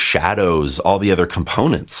overshadows all the other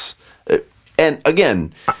components. And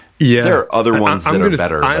again, there are other ones that are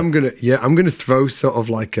better. I'm gonna throw sort of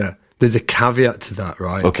like there's a caveat to that,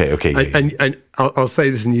 right? Okay. And I'll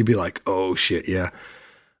say this, and you'll be like, oh shit, yeah.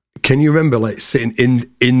 Can you remember like sitting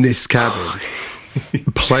in this cabin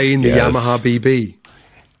playing the Yamaha BB,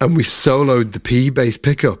 and we soloed the P bass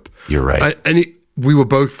pickup? You're right. And we were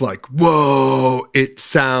both like, whoa, it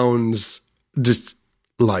sounds just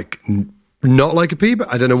like not like a P,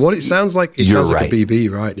 but I don't know what it sounds like. It sounds like a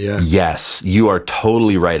BB, right? Yeah. Yes, you are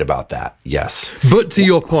totally right about that. Yes. But to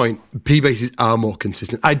your point, P basses are more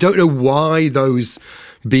consistent. I don't know why those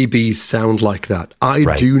BBs sound like that. I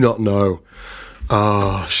do not know.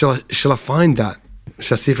 Shall I find that?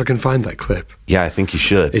 Shall I see if I can find that clip? Yeah, I think you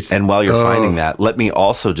should. And while you're finding that, let me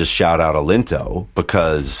also just shout out Alinto,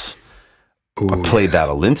 because I played that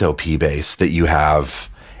Alinto P bass that you have,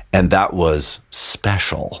 and that was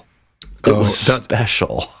special. It was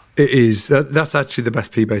special. It is. That's actually the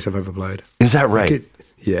best P bass I've ever played. Is that right?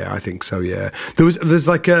 I think so. Yeah. There was a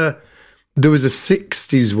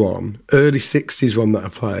 60s one, early 60s one that I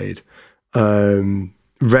played.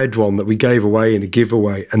 Red one that we gave away in a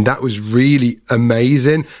giveaway, and that was really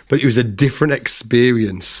amazing, but it was a different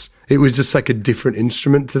experience. It was just like a different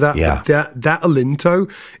instrument to that. Yeah. That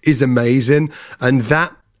Alinto is amazing, and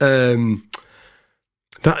that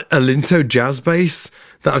Alinto jazz bass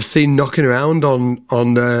that I've seen knocking around on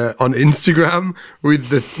Instagram with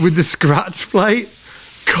the scratch plate.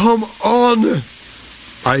 Come on.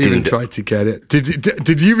 I even tried to get it.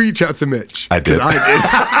 Did you reach out to Mitch? I did.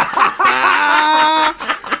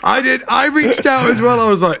 I did. I reached out as well. I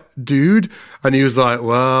was like, dude. And he was like,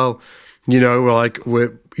 well, I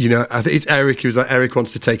think it's Eric. He was like, Eric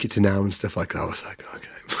wants to take it to now and stuff like that. I was like, okay.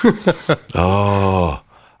 Oh,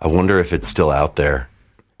 I wonder if it's still out there.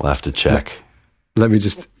 We'll have to check. Let me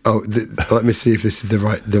just, let me see if this is the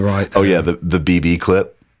right. Oh, yeah, the BB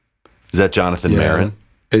clip. Is that Jonathan Marin?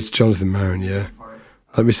 It's Jonathan Marin, yeah.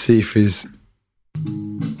 Let me see if he's,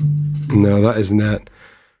 no, that isn't it.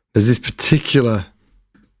 There's this particular,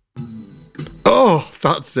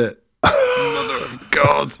 that's it. Mother of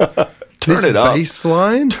God. Turn it up. Bass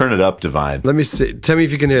line? Turn it up, Divine. Let me see. Tell me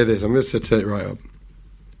if you can hear this. I'm going to turn it right up.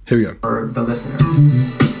 Here we go. For the listener.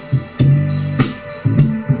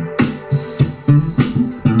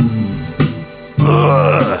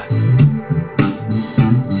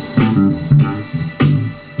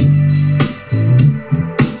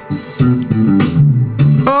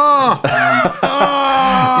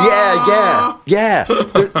 Yeah.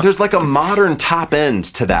 There's like a modern top end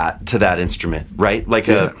to that instrument, right? Like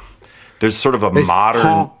there's sort of a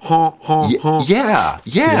modern. Yeah.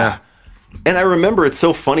 And I remember it's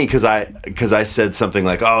so funny because I said something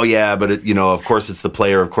like, oh yeah, but of course it's the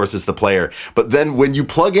player. But then when you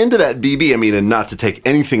plug into that BB, I mean, and not to take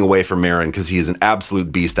anything away from Marin, because he is an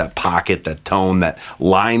absolute beast, that pocket, that tone, that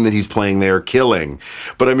line that he's playing there, killing.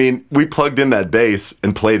 But I mean, we plugged in that bass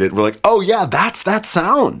and played it. We're like, oh yeah, that's that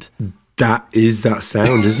sound. That is that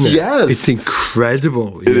sound, isn't it? Yes. It's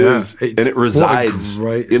incredible. It is. And it resides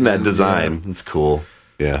in that design. Yeah. It's cool.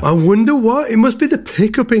 Yeah. I wonder what. It must be the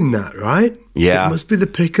pickup in that, right? Yeah. It must be the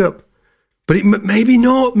pickup. But it maybe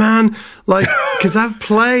not, man. Like, because I've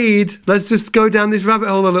played, let's just go down this rabbit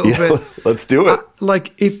hole a little bit. Let's do it.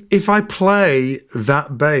 Like, if I play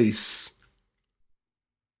that bass,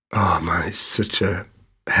 oh man, it's such a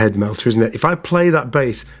head melter, isn't it? If I play that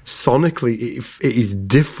bass sonically, it is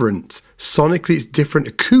different. Sonically, it's different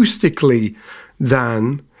acoustically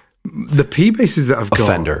than the P basses that I've got.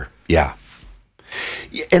 Fender, yeah.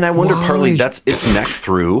 And I wonder, partly it's neck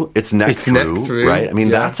through. It's neck through, right? I mean,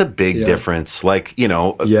 that's a big difference. Like,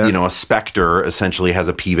 a Spectre essentially has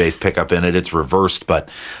a P bass pickup in it. It's reversed, but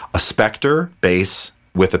a Spectre bass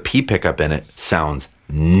with a P pickup in it sounds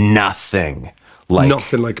nothing like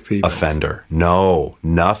a P bass. Fender. No,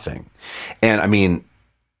 nothing. And I mean,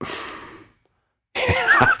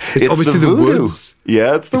 it's obviously the woods.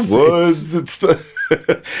 Yeah, it's the woods. It's the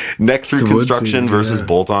neck through construction versus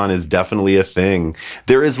bolt on is definitely a thing.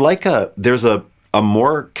 There is there's a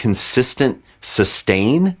more consistent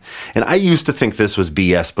sustain, and I used to think this was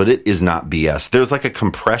BS, but it is not BS. There's like a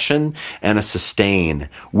compression and a sustain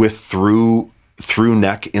with through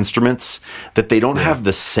neck instruments that they don't have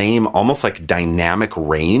the same almost like dynamic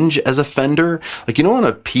range as a Fender. Like, on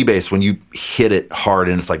a P bass, when you hit it hard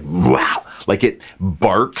and it's like, wow, like it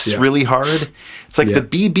barks really hard. It's like the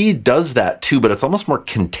BB does that too, but it's almost more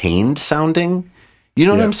contained sounding. You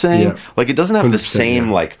know what I'm saying? Yeah. Like it doesn't have the same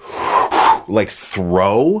like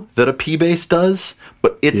throw that a P bass does,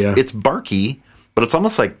 but it's barky, but it's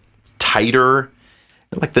almost like tighter.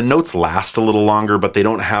 Like the notes last a little longer, but they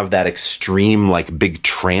don't have that extreme like big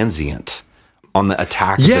transient on the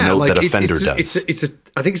attack of the note that a Fender does.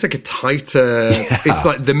 I think it's like a tighter. It's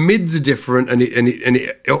like the mids are different, and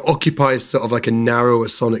it occupies sort of like a narrower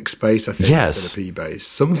sonic space. I think than a P bass,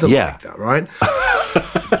 something like that, right?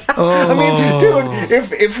 I mean,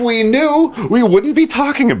 dude, if we knew, we wouldn't be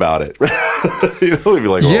talking about it. We'd be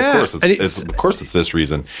like, of course it's this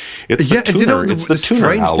reason. It's the tuner. It's the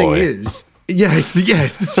tuner alloy. Thing is. It's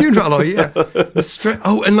the tuner alloy,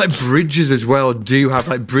 and like bridges as well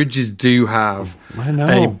bridges do have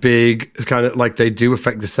a big kind of like they do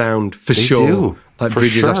affect the sound for sure. Like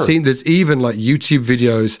bridges, I've seen there's even like YouTube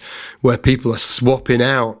videos where people are swapping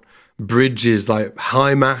out bridges like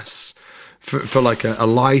high mass for like a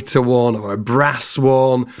lighter one or a brass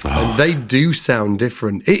one, and they do sound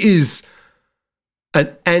different. It is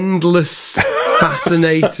an endless,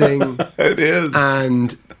 fascinating, it is,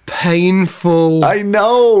 and painful. I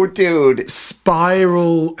know, dude.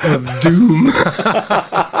 Spiral of doom.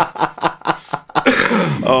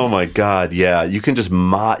 Oh my God, yeah. You can just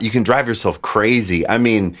you can drive yourself crazy. I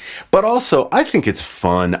mean, but also I think it's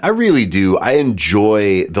fun. I really do. I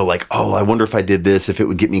enjoy the like, I wonder if I did this, if it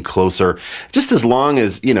would get me closer. Just as long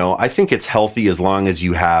as, I think it's healthy as long as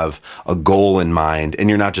you have a goal in mind and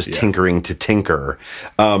you're not just tinkering to tinker.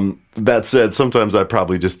 That said, sometimes I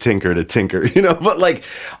probably just tinker to tinker, but like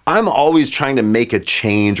I'm always trying to make a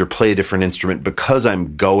change or play a different instrument because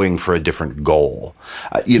I'm going for a different goal.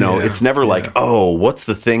 It's never like, what's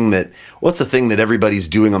the thing that everybody's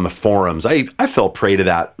doing on the forums? I fell prey to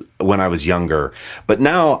that when I was younger, but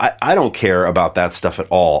now I don't care about that stuff at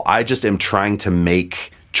all. I just am trying to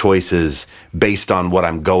make choices based on what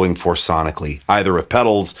I'm going for sonically, either with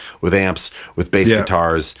pedals, with amps, with bass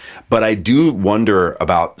guitars. But I do wonder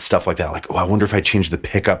about stuff like that. Like, I wonder if I change the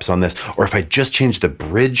pickups on this, or if I just change the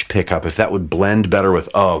bridge pickup, if that would blend better with,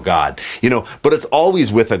 but it's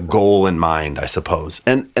always with a goal in mind, I suppose.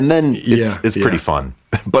 And then it's pretty fun,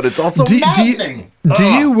 but it's also maddening. Do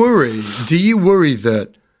you worry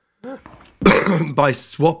that by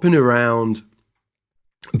swapping around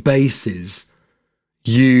basses,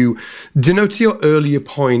 to your earlier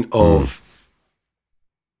point of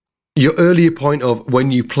when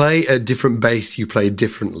you play a different bass, you play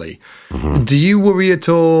differently. Mm-hmm. Do you worry at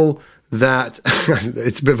all that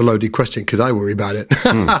it's a bit of a loaded question because I worry about it?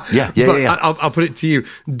 I'll put it to you.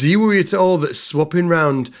 Do you worry at all that swapping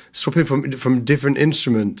from different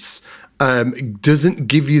instruments doesn't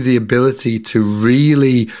give you the ability to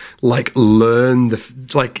really like learn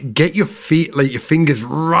get your feet, like your fingers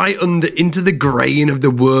right into the grain of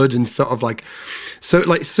the wood and sort of like, so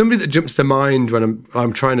like somebody that jumps to mind when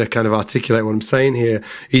I'm trying to kind of articulate what I'm saying here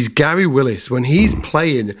is Gary Willis. When he's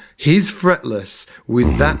playing his fretless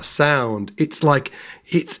with that sound, it's like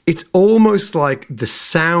it's almost like the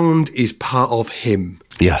sound is part of him.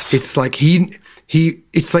 Yes, it's like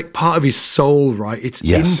it's like part of his soul, right? It's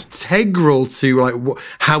integral to like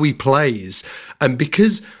how he plays, and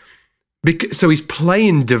because so his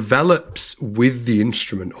playing develops with the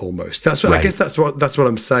instrument almost. That's what I guess. That's what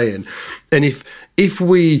I'm saying. And if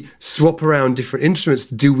we swap around different instruments,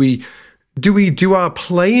 do we do our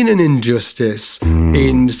playing an injustice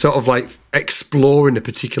in sort of like exploring a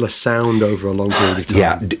particular sound over a long period of time?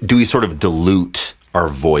 Yeah. Do we sort of dilute our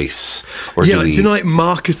voice, or do like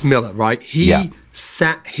Marcus Miller, right? The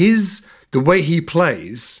way he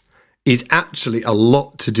plays is actually a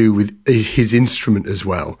lot to do with his instrument as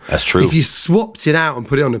well. That's true. If you swapped it out and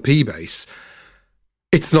put it on a P bass,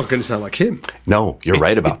 it's not going to sound like him. No, you're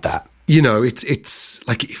right about that. You know, it's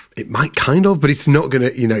like it might kind of, but it's not going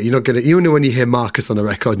to, you know, you're not going to, you know, when you hear Marcus on a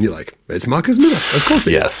record and you're like, it's Marcus Miller. Of course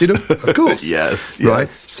it is. You know, of course. Yes. Right.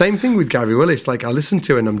 Same thing with Gary Willis. Like, I listen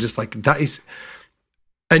to it and I'm just like, that is,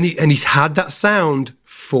 and he's had that sound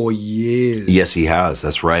for years. Yes, he has.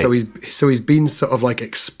 That's right. So he's been sort of like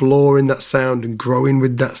exploring that sound and growing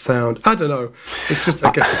with that sound. I don't know. It's just,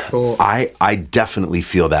 I guess, a thought. I definitely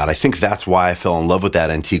feel that. I think that's why I fell in love with that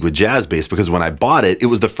Antigua jazz bass, because when I bought it, it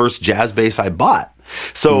was the first jazz bass I bought.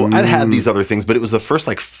 So I'd had these other things, but it was the first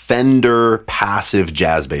like Fender passive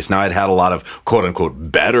jazz bass. Now I'd had a lot of quote unquote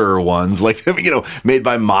better ones, like, you know, made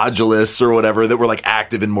by Modulus or whatever, that were like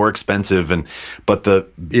active and more expensive. But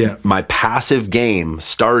my passive game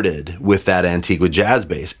started with that Antigua jazz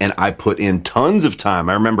bass, and I put in tons of time.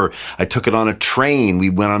 I remember I took it on a train. We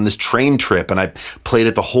went on this train trip and I played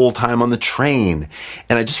it the whole time on the train.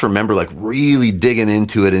 And I just remember like really digging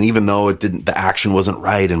into it. And even though the action wasn't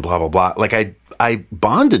right and blah, blah, blah, like I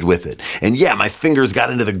bonded with it. And yeah, my fingers got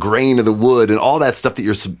into the grain of the wood and all that stuff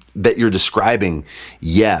that you're describing.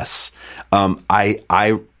 Yes.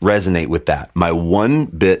 I resonate with that. My one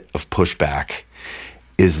bit of pushback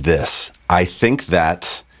is this. I think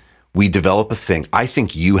that we develop a thing. I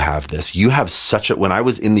think you have this. You have when I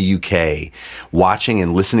was in the UK watching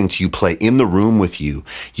and listening to you play in the room with you,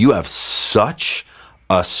 you have such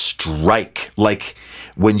a strike. Like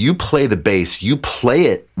when you play the bass, you play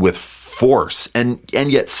it with force, and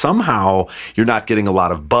yet somehow you're not getting a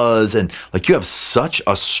lot of buzz, and like you have such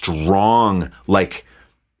a strong, like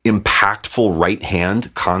impactful right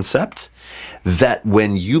hand concept that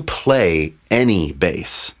when you play any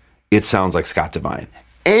bass, it sounds like Scott Devine.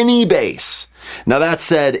 Any bass. Now that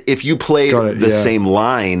said, if you played the same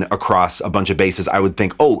line across a bunch of basses, I would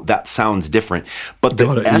think, oh, that sounds different. But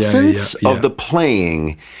the essence of the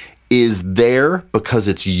playing is there because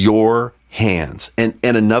it's your hands. And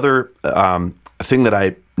another thing that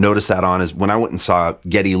I noticed that on is when I went and saw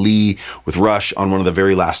Geddy Lee with Rush on one of the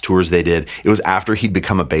very last tours they did, it was after he'd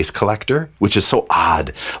become a bass collector, which is so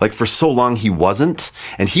odd. Like for so long he wasn't,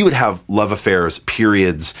 and he would have love affairs,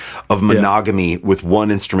 periods of monogamy with one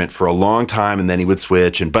instrument for a long time, and then he would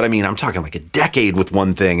switch. But I mean, I'm talking like a decade with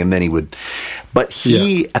one thing, and then he would. But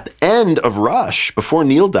he, at the end of Rush, before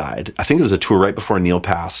Neil died, I think it was a tour right before Neil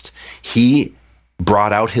passed, he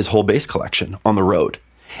brought out his whole bass collection on the road.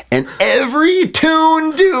 And every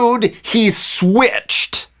tune, dude, he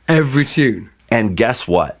switched. Every tune. And guess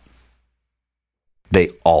what?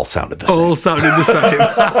 They all sounded the same. All sounded the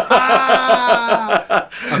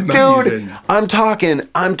same. Dude, I'm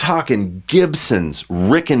talking Gibsons,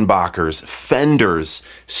 Rickenbackers, Fenders,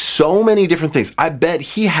 so many different things. I bet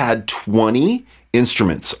he had 20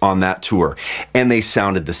 instruments on that tour, and they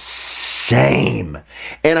sounded the same.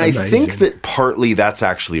 And I think that partly that's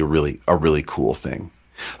actually a really cool thing.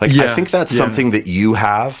 Like, I think that's something that you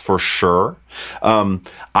have for sure.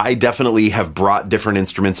 I definitely have brought different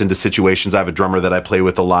instruments into situations. I have a drummer that I play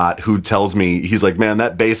with a lot who tells me, he's like, man,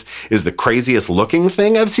 that bass is the craziest looking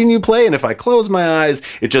thing I've seen you play. And if I close my eyes,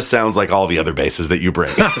 it just sounds like all the other basses that you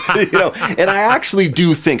bring. You know? And I actually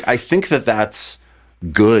I think that that's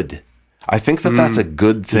good. I think that that's a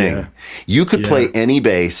good thing. Yeah. You could play any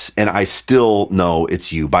bass, and I still know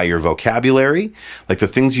it's you by your vocabulary, like the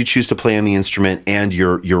things you choose to play on the instrument, and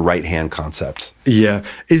your right hand concept. Yeah.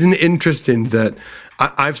 Isn't it interesting that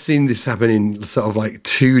I've seen this happen in sort of like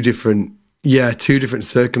two different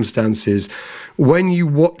circumstances. When you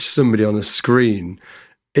watch somebody on a screen,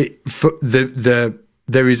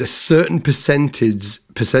 there is a certain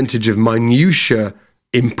percentage of minutiae,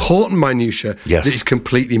 important minutiae, that is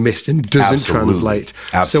completely missed and doesn't translate.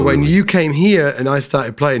 Absolutely. So when you came here and I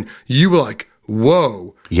started playing, you were like,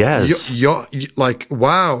 whoa. Yes. You're like,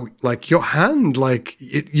 wow, like your hand, like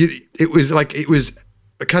it was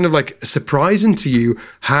kind of like surprising to you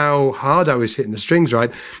how hard I was hitting the strings,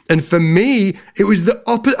 right? And for me, it was the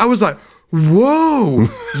opposite. I was like, whoa,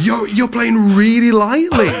 you're playing really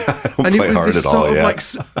lightly. And it was this sort of like,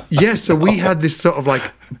 so we had this sort of like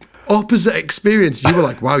opposite experience. You were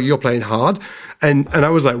like, wow, you're playing hard. And I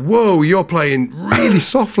was like, whoa, you're playing really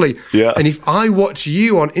softly. Yeah. And if I watch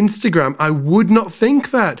you on Instagram, I would not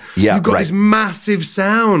think that. Yeah, you've got this massive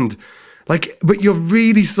sound. Like, but you're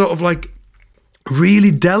really sort of like really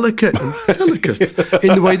delicate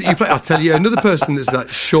in the way that you play. I'll tell you another person that's like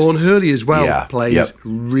Sean Hurley as well, plays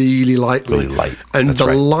really lightly. Really light. And that's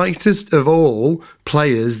the lightest of all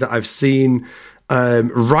players that I've seen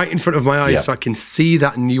right in front of my eyes, Yep. so I can see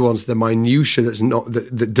that nuance, the minutia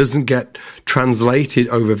that doesn't get translated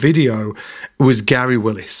over video, was Gary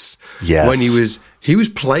Willis. Yes. When he was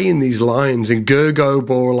playing these lines, and Gergo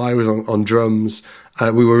Borelai was on drums.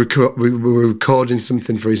 We were recording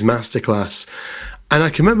something for his masterclass, and I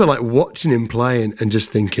can remember like watching him playing and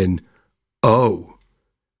just thinking, "Oh."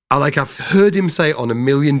 I've heard him say on not a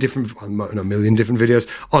million different videos,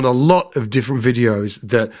 on a lot of different videos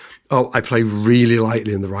that, I play really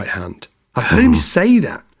lightly in the right hand. I've heard him say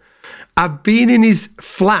that. I've been in his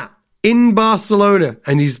flat in Barcelona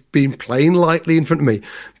and he's been playing lightly in front of me.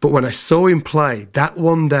 But when I saw him play that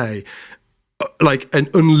one day, like an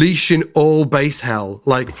unleashing all bass hell,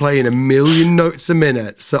 like playing a million notes a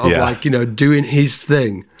minute, sort of like, doing his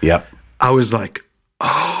thing. Yep. I was like,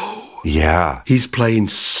 oh. Yeah. He's playing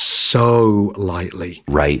so lightly.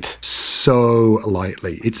 Right. So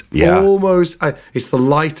lightly. It's almost, it's the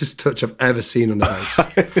lightest touch I've ever seen on the bass.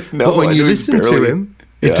 But when you listen to him,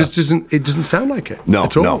 it just doesn't sound like it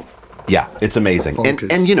at all. No. Yeah, it's amazing. And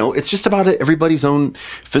it's just about everybody's own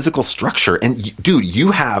physical structure. And dude,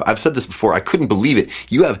 I've said this before, I couldn't believe it.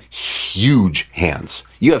 You have huge hands.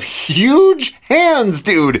 You have huge hands,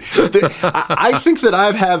 dude. I think that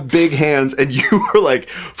I have big hands and you are like,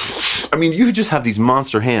 you just have these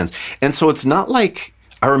monster hands. And so it's not like,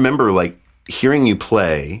 I remember like hearing you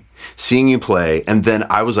play, seeing you play, and then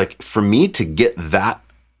I was like, for me to get that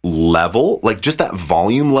level, like just that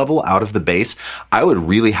volume level out of the bass, I would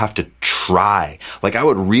really have to try. Like I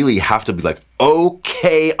would really have to be like,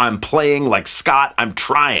 okay, I'm playing like Scott, I'm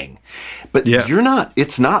trying. But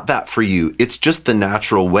it's not that for you. It's just the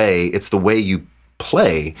natural way. It's the way you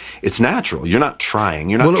play. It's natural. You're not trying.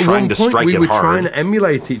 You're not trying to strike it hard. We were trying to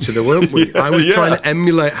emulate each other, weren't we? I was trying to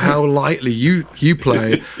emulate how lightly you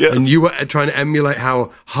play, and you were trying to emulate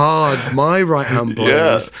how hard my right hand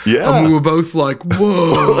plays. Yeah. And we were both like,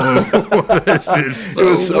 whoa, this is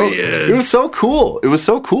so weird. It was so cool. It was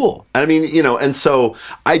so cool. And so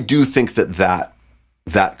I do think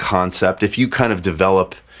that concept, if you kind of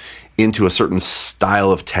develop into a certain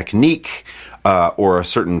style of technique, or a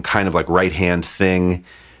certain kind of like right hand thing,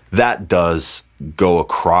 that does go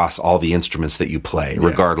across all the instruments that you play,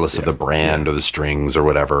 regardless of the brand or the strings or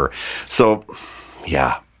whatever. So,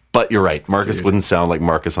 but you're right. Marcus wouldn't sound like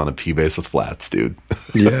Marcus on a P bass with flats, dude.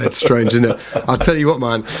 Yeah, it's strange, isn't it? I'll tell you what,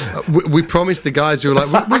 man. We promised the guys, we were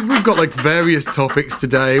like, we've got like various topics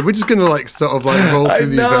today. We're just going to like sort of like roll through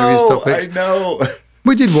these various topics. I know.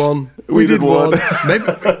 We did one. We did one. Maybe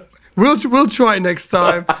we'll try next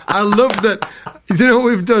time. I love that. You know what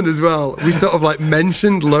we've done as well? We sort of like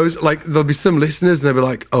mentioned loads. Like there'll be some listeners and they'll be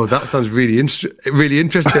like, "Oh, that sounds really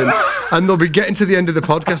interesting," and they'll be getting to the end of the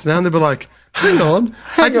podcast now and they'll be like, "Hang on,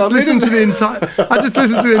 I just listened to the entire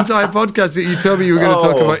podcast that you told me you were going to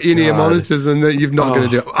talk about in-ear monitors and that you're not going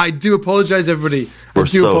to do it." I do apologize, everybody. We're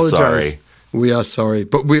so sorry. We are sorry,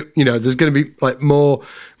 but there's going to be like more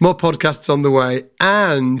podcasts on the way,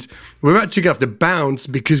 and we're actually going to have to bounce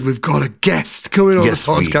because we've got a guest coming on the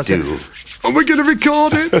podcast. We do. And we're going to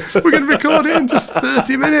record it. We're going to record it in just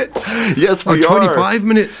 30 minutes. Yes, we 25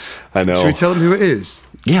 minutes. I know. Should we tell them who it is?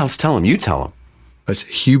 Yeah, let's tell him. You tell him. It's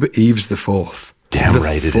Hubert Eves the Fourth. Damn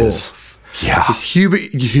right it is. Yeah. It's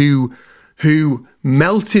Hubert who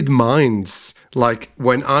melted minds. Like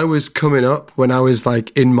when I was coming up, when I was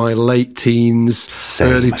like in my late teens,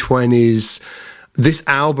 early 20s, this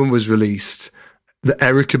album was released, the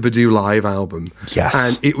Erykah Badu live album. Yes.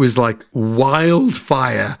 And it was like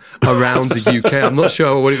wildfire around the UK. I'm not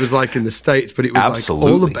sure what it was like in the States, but it was like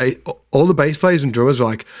all the bass players and drummers were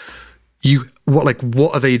like,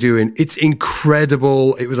 what are they doing? It's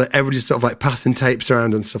incredible. It was like everybody's sort of like passing tapes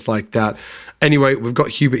around and stuff like that. Anyway, we've got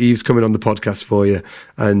Hubert Eves coming on the podcast for you,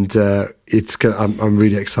 and I'm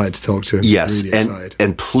really excited to talk to him. Yes, really excited.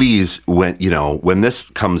 And please, when this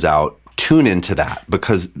comes out, tune into that,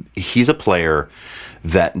 because he's a player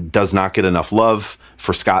that does not get enough love.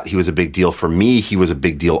 For Scott, he was a big deal. For me, he was a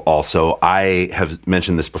big deal also. I have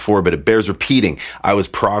mentioned this before, but it bears repeating. I was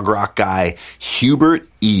prog rock guy. Hubert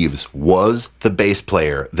Eves was the bass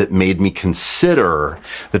player that made me consider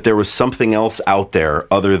that there was something else out there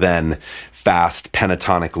other than fast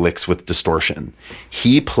pentatonic licks with distortion.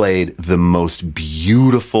 He played the most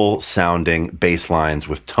beautiful sounding bass lines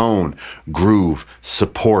with tone, groove,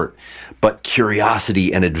 support, but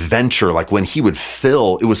curiosity and adventure. Like when he would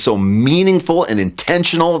fill, it was so meaningful and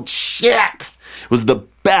intentional. Shit! It was the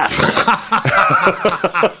best.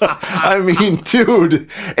 I mean, dude,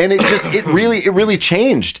 and it really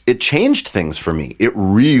changed. It changed things for me. It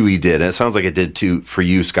really did. And it sounds like it did too for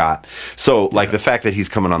you, Scott. So like the fact that he's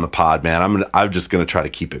coming on the pod, man, I'm just going to try to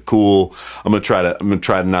keep it cool. I'm going to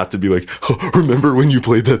try not to be like, oh, remember when you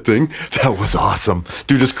played that thing? That was awesome.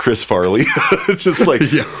 Dude, just Chris Farley. It's just like,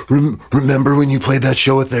 remember when you played that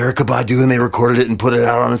show with Erykah Badu and they recorded it and put it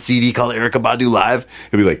out on a CD called Erykah Badu Live?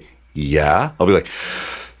 He'll be like, yeah. I'll be like,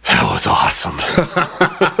 that was awesome.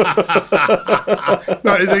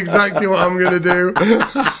 That is exactly what I'm going to do.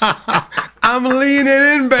 I'm leaning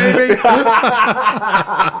in, baby.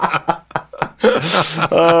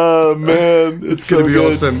 Oh, man. It's going to be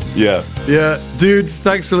good. awesome. Yeah. Yeah. Dudes,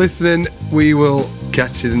 thanks for listening. We will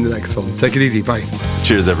catch you in the next one. Take it easy. Bye.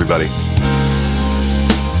 Cheers, everybody.